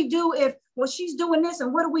 what do we do if she's doing this,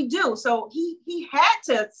 and what do we do? So he had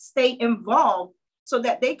to stay involved so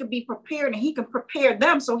that they could be prepared, and he can prepare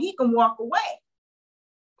them so he can walk away.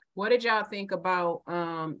 What did y'all think about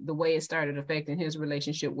the way it started affecting his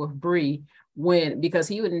relationship with Bree, because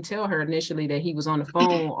he wouldn't tell her initially that he was on the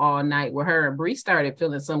phone all night with her, and Bree started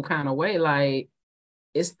feeling some kind of way, like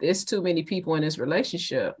it's too many people in this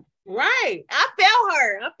relationship. Right. I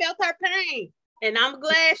felt her pain, and I'm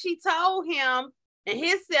glad she told him and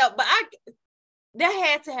himself, but that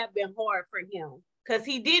had to have been hard for him, because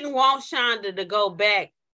he didn't want Shonda to go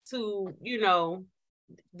back to,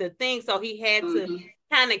 the thing. So he had to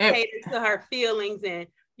kind of cater to her feelings and,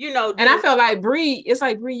 And I felt like Bree, it's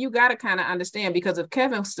like, Bree, you got to kind of understand, because if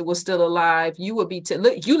Kevin was still alive, you would be,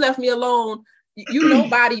 look, you left me alone. You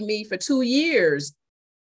nobody me for 2 years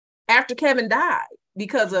after Kevin died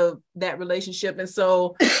because of that relationship. And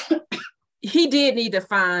so he did need to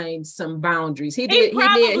find some boundaries. He did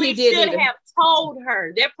should have told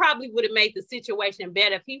her. That probably would have made the situation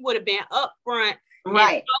better if he would have been upfront and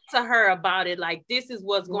talked to her about it. Like, this is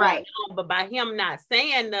what's going on. But by him not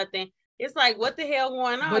saying nothing, it's like, what the hell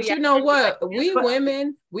going on? But you know what? We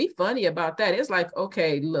women, we funny about that. It's like,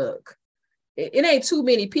 okay, look, it ain't too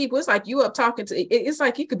many people. It's like you up talking to, it's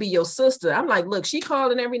like you could be your sister. I'm like, look, she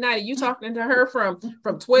calling every night and you talking to her from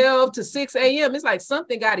 12 to 6 a.m. It's like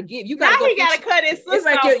something got to give. You got to got to cut his sister. It's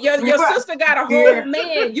like your sister got a whole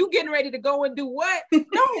man. You getting ready to go and do what?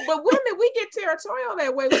 No, but women, we get territorial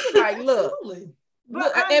that way. We be like, look,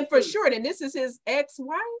 and for sure, and this is his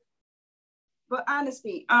ex-wife. But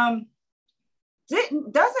honestly,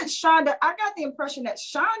 doesn't Shonda, I got the impression that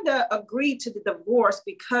Shonda agreed to the divorce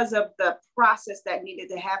because of the process that needed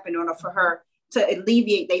to happen for her to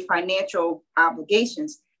alleviate their financial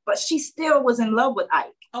obligations, but she still was in love with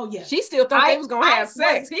Ike. Oh yeah. She still thought they was going to have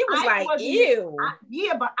sex. He was like, ew.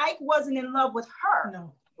 Yeah, but Ike wasn't in love with her.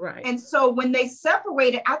 No. Right. And so when they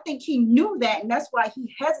separated, I think he knew that, and that's why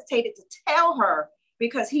he hesitated to tell her,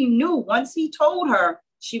 because he knew once he told her,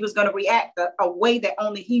 she was going to react a way that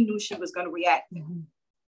only he knew she was going to react. It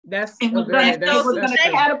was going to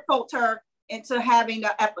catapult her into having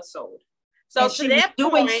an episode. So and she was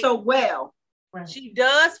doing so well. She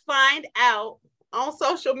does find out on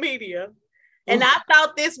social media And I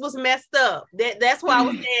thought this was messed up. That's why I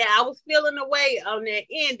was saying I was feeling away on that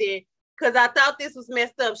ending because I thought this was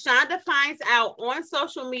messed up. Shonda finds out on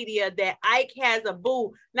social media that Ike has a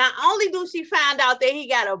boo. Not only do she find out that he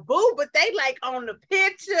got a boo, but they like on the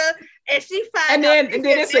picture, and she finds out. And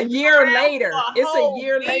then it's a year later. It's a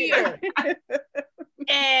year later.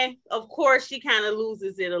 And of course, she kind of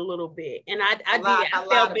loses it a little bit. And I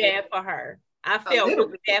felt bad for her. I felt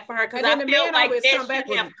really bad for her because I felt like that should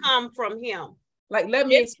have come from him. Like, let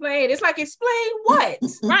me explain. It's like, explain what?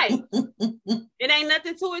 Right. It ain't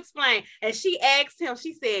nothing to explain. And she asked him,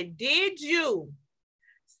 she said, did you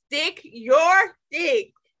stick your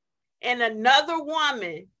dick in another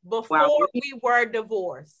woman before we were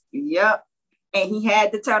divorced? Yep. And he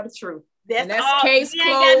had to tell the truth. That's all. Case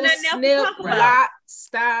closed, snip, block,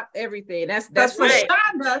 stop, everything. That's right.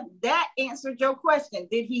 Shonda, that answered your question.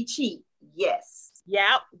 Did he cheat? Yes.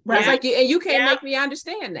 Yep. Right. It's like, and you can't make me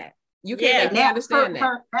understand that. You can't make me understand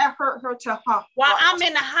that. That hurt her to her. While I'm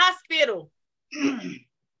in the hospital.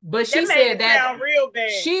 But she said that real bad.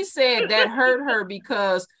 She said that hurt her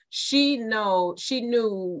because she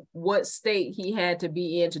knew what state he had to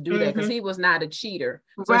be in to do that because he was not a cheater.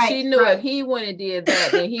 So she knew if he went and did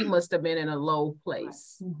that, then he must have been in a low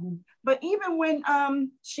place. Mm-hmm. But even when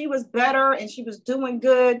she was better and she was doing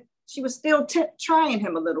good, she was still trying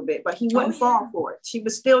him a little bit, but he wouldn't fall for it. She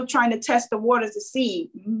was still trying to test the waters to see,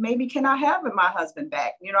 maybe can I have my husband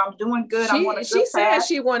back? You know, I'm doing good. She said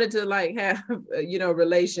she wanted to like have,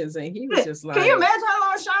 relations, and he was just like. Can you imagine how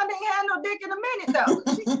long Shonda ain't had no dick in a minute though?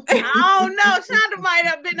 I don't know. Shonda might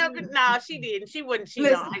have been up. No, she didn't. She wouldn't. She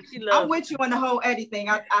loved. I'm with you on the whole Eddie thing.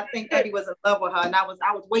 I think Eddie was in love with her, and I was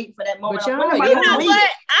waiting for that moment. But you know what?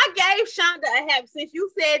 I gave Shonda a happy. Since you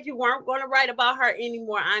said you weren't going to write about her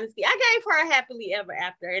anymore, honestly, I gave her a happily ever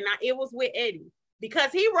after, and it was with Eddie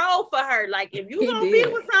because he rolled for her. Like, if you gonna be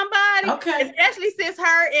with somebody, especially since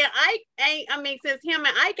her and Ike since him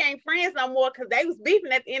and Ike ain't friends no more because they was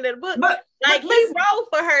beefing at the end of the book. But he rolled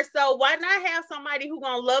for her, so why not have somebody who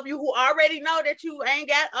gonna love you, who already know that you ain't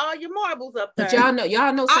got all your marbles up there? But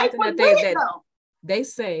y'all know something that they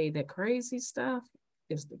say that crazy stuff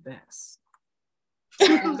is the best.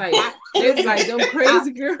 It's like them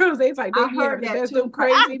crazy girls. They like they heard that too. Them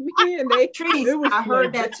crazy men. I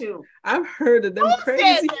heard that too. I've heard of them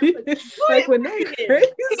crazy. Like when they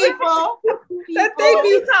crazy people that they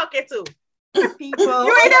be talking to. People.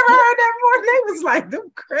 You ain't never heard that before. They was like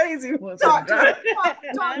them crazy ones. Talk to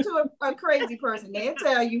a crazy person. They'll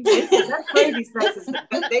tell you that crazy sex is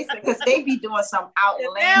they say because they be doing some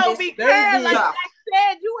outlandish stuff. Like I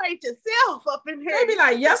said, you ain't yourself up in here. They be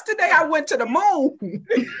like, yesterday I went to the moon, and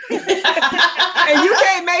you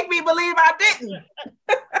can't make me believe I didn't.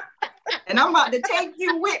 And I'm about to take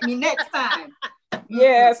you with me next time.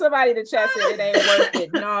 Yeah, somebody in the chat said it ain't worth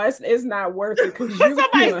it. No, it's not worth it.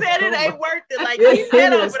 Somebody said it ain't worth it. Like he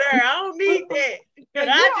said over there, I don't need that. I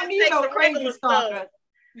just take the regular stuff.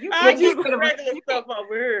 I just the regular stuff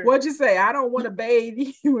over here. What'd you say? I don't want to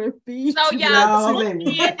bathe you and feed you. So y'all,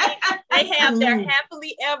 they have their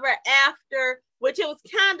happily ever after, which it was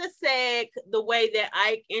kind of sad the way that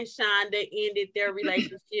Ike and Shonda ended their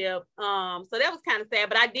relationship. So that was kind of sad,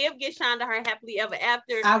 but I did get Shonda her happily ever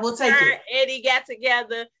after. I will take it. Eddie got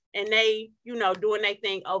together and they, doing their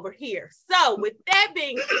thing over here. So with that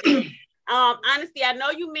being said, honestly, I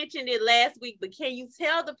know you mentioned it last week, but can you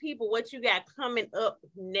tell the people what you got coming up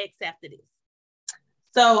next after this?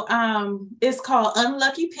 So it's called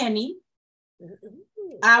Unlucky Penny.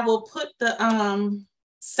 I will put the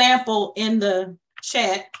sample in the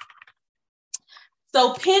chat.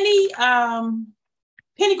 So Penny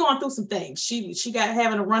going through some things. She got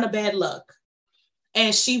having a run of bad luck,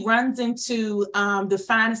 and she runs into the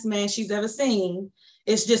finest man she's ever seen.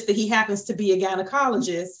 It's just that he happens to be a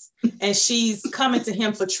gynecologist, and she's coming to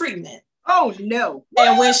him for treatment. Oh no!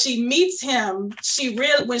 And when she meets him, she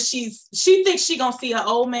thinks she gonna see an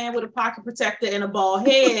old man with a pocket protector and a bald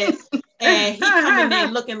head, and he coming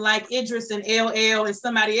in looking like Idris and LL and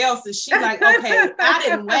somebody else, and she's like, okay, I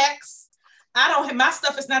didn't wax. My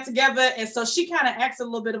stuff is not together, and so she kind of acts a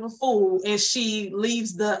little bit of a fool, and she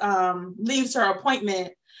leaves her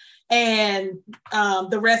appointment, and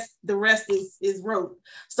the rest is wrote.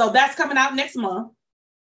 So that's coming out next month.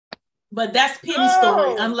 But that's Penny's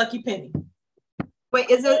story, Unlucky Penny. Wait,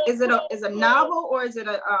 is it a novel or is it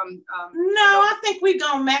a No, I think we're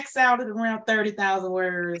gonna max out at around 30,000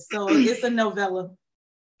 words. So it's a novella.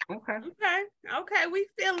 Okay, we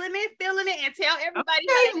feeling it, and tell everybody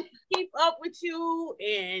how to keep up with you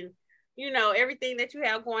and everything that you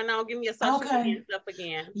have going on. Give me your social media stuff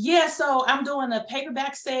again. Yeah, so I'm doing a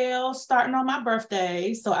paperback sale starting on my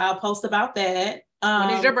birthday, so I'll post about that. When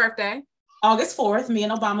is your birthday? August 4th. Me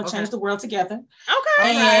and Obama changed the world together.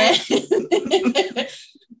 Okay.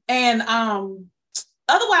 And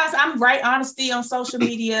otherwise, I'm Right Honesty on social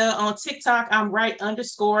media. On TikTok, I'm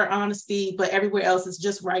Right_Honesty, but everywhere else it's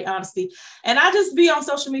just Right Honesty. And I just be on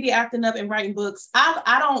social media acting up and writing books.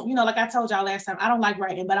 I don't, like I told y'all last time, I don't like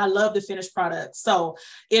writing, but I love the finished product. So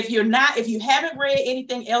if you haven't read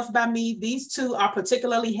anything else by me, these two are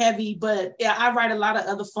particularly heavy, but yeah, I write a lot of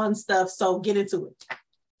other fun stuff. So get into it.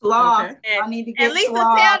 Okay. I need to get and Lisa,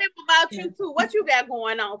 Sloth. tell them about you too. What you got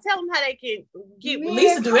going on? Tell them how they can get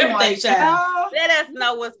Lisa. Do everything, child. Let us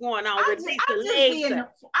know what's going on with Lisa.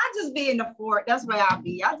 I just be in the fort. That's where I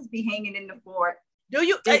be. I just be hanging in the fort. Do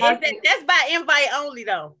you? That's by invite only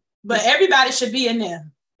though. But everybody should be in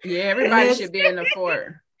there. Yeah, everybody should be in the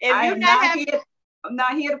fort. I'm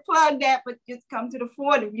not here to plug that, but just come to the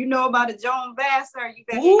fort. If you know about the Joan Vassar, you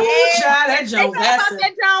better. Child, that Joan Vassar. About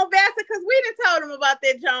that Joan Vassar, because we done told them about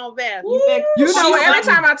that Joan Vassar. You know, every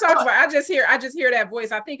time I talk about, I just hear that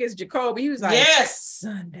voice. I think it's Jacoby. He was like, "Yes,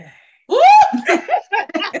 Sunday." Lord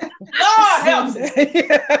help me.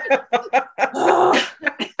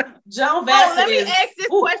 Joan Vassar. Let me ask this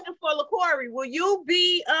question for LaCorey. Will you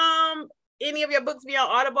be any of your books be on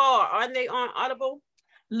Audible, or are they on Audible?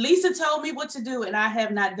 Lisa told me what to do, and I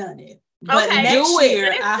have not done it. But next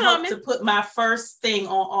year, I hope to put my first thing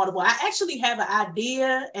on Audible. I actually have an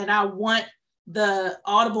idea, and I want the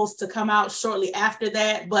Audibles to come out shortly after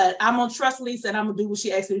that. But I'm gonna trust Lisa, and I'm gonna do what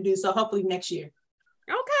she asked me to do. So hopefully next year.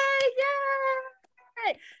 Okay,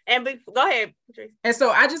 yay! And go ahead, Patrice. And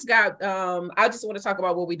so I just got. I just want to talk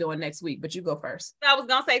about what we're doing next week, but you go first. I was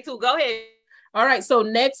gonna say too. Go ahead. All right, so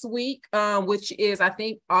next week, which is I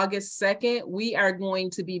think August 2nd, we are going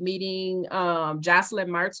to be meeting. Jocelyn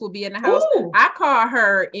Marks will be in the house. Ooh. I call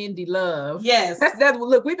her Indie Love. Yes, that's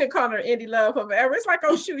look. We've been calling her Indie Love forever. It's like,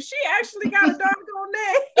 oh shoot, she actually got a doggone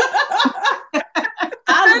name.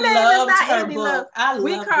 I love her book.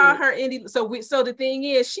 We call her Indie. So the thing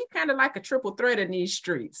is, she kind of like a triple threat in these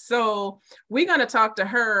streets. So we're gonna talk to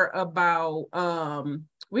her about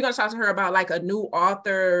like a new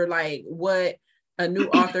author, like what a new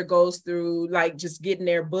author goes through, like just getting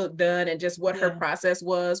their book done and just what her process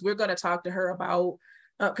was. We're going to talk to her about,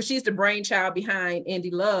 because she's the brainchild behind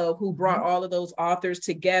Indie Love, who brought all of those authors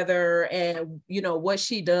together, and what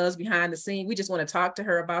she does behind the scene. We just want to talk to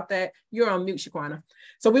her about that. You're on mute, Shaquana.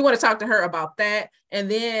 So we want to talk to her about that.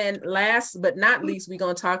 And then last but not least, we're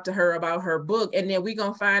going to talk to her about her book. And then we're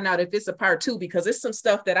going to find out if it's a part 2, because it's some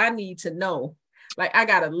stuff that I need to know. Like, I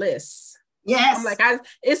got a list. Yes. I'm like,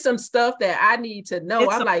 it's some stuff that I need to know.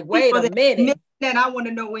 I'm like, wait a minute. Then I want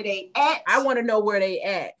to know where they at. I want to know where they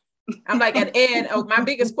at. I'm like, and my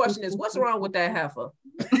biggest question is, what's wrong with that heifer?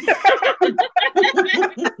 So stay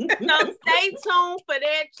tuned for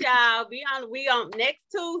that, child. We on next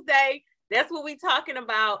Tuesday. That's what we're talking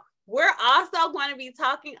about. We're also going to be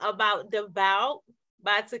talking about Devout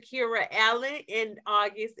by Takira Allen in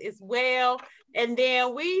August as well. And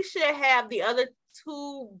then we should have the other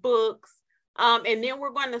 2 books. And then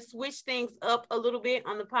we're going to switch things up a little bit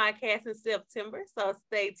on the podcast in September. So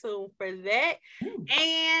stay tuned for that.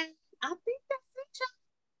 And I think that's it, y'all.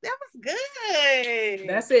 That was good.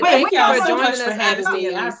 That's it. Thank y'all so much for having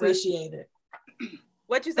me. I appreciate it.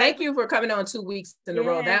 What you say? Thank you for coming on 2 weeks in a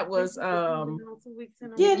row. That was 2 weeks in a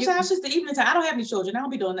row. Yeah, child, it's just the evening time. I don't have any children. I don't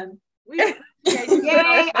be doing nothing. Yay,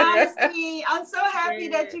 honestly, I'm so happy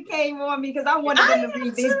that you came on, because I wanted them to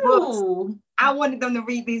read these books. I wanted them to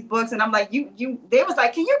read these books, and I'm like, they was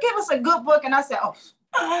like, can you give us a good book? And I said,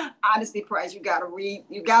 honestly, Price, you gotta read.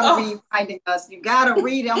 You gotta read Finding Us. You gotta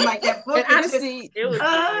read it. I'm like, that book. And honestly,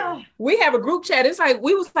 we have a group chat. It's like,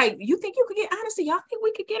 we was like, you think you could get, honestly, y'all think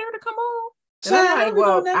we could get her to come on? And I'm like,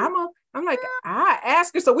 well, I'm like, I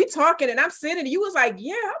asked her. So we talking, and I'm sitting, and you was like,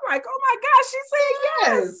 yeah. I'm like, oh my gosh, she said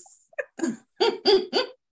yes.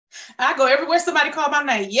 I go everywhere somebody call my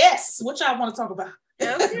name. Yes. What y'all want to talk about?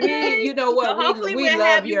 Okay. You know what? So hopefully we we'll love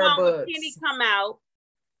have your books. Kenny come out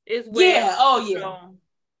as well. Yeah. Oh yeah. So,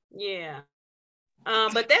 yeah.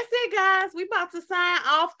 But that's it, guys. We about to sign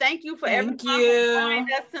off. Thank you for everyone who joined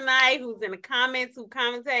us tonight, who's in the comments, who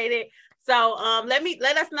commentated. So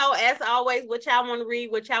let us know, as always, what y'all want to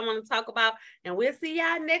read, what y'all want to talk about, and we'll see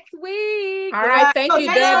y'all next week. All right. Thank you,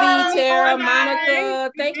 Debbie, Tara,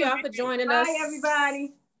 Monica. Thank y'all for joining us. Bye,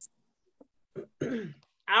 everybody.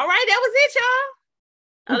 All right, that was it, y'all.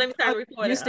 Oh, let me start recording.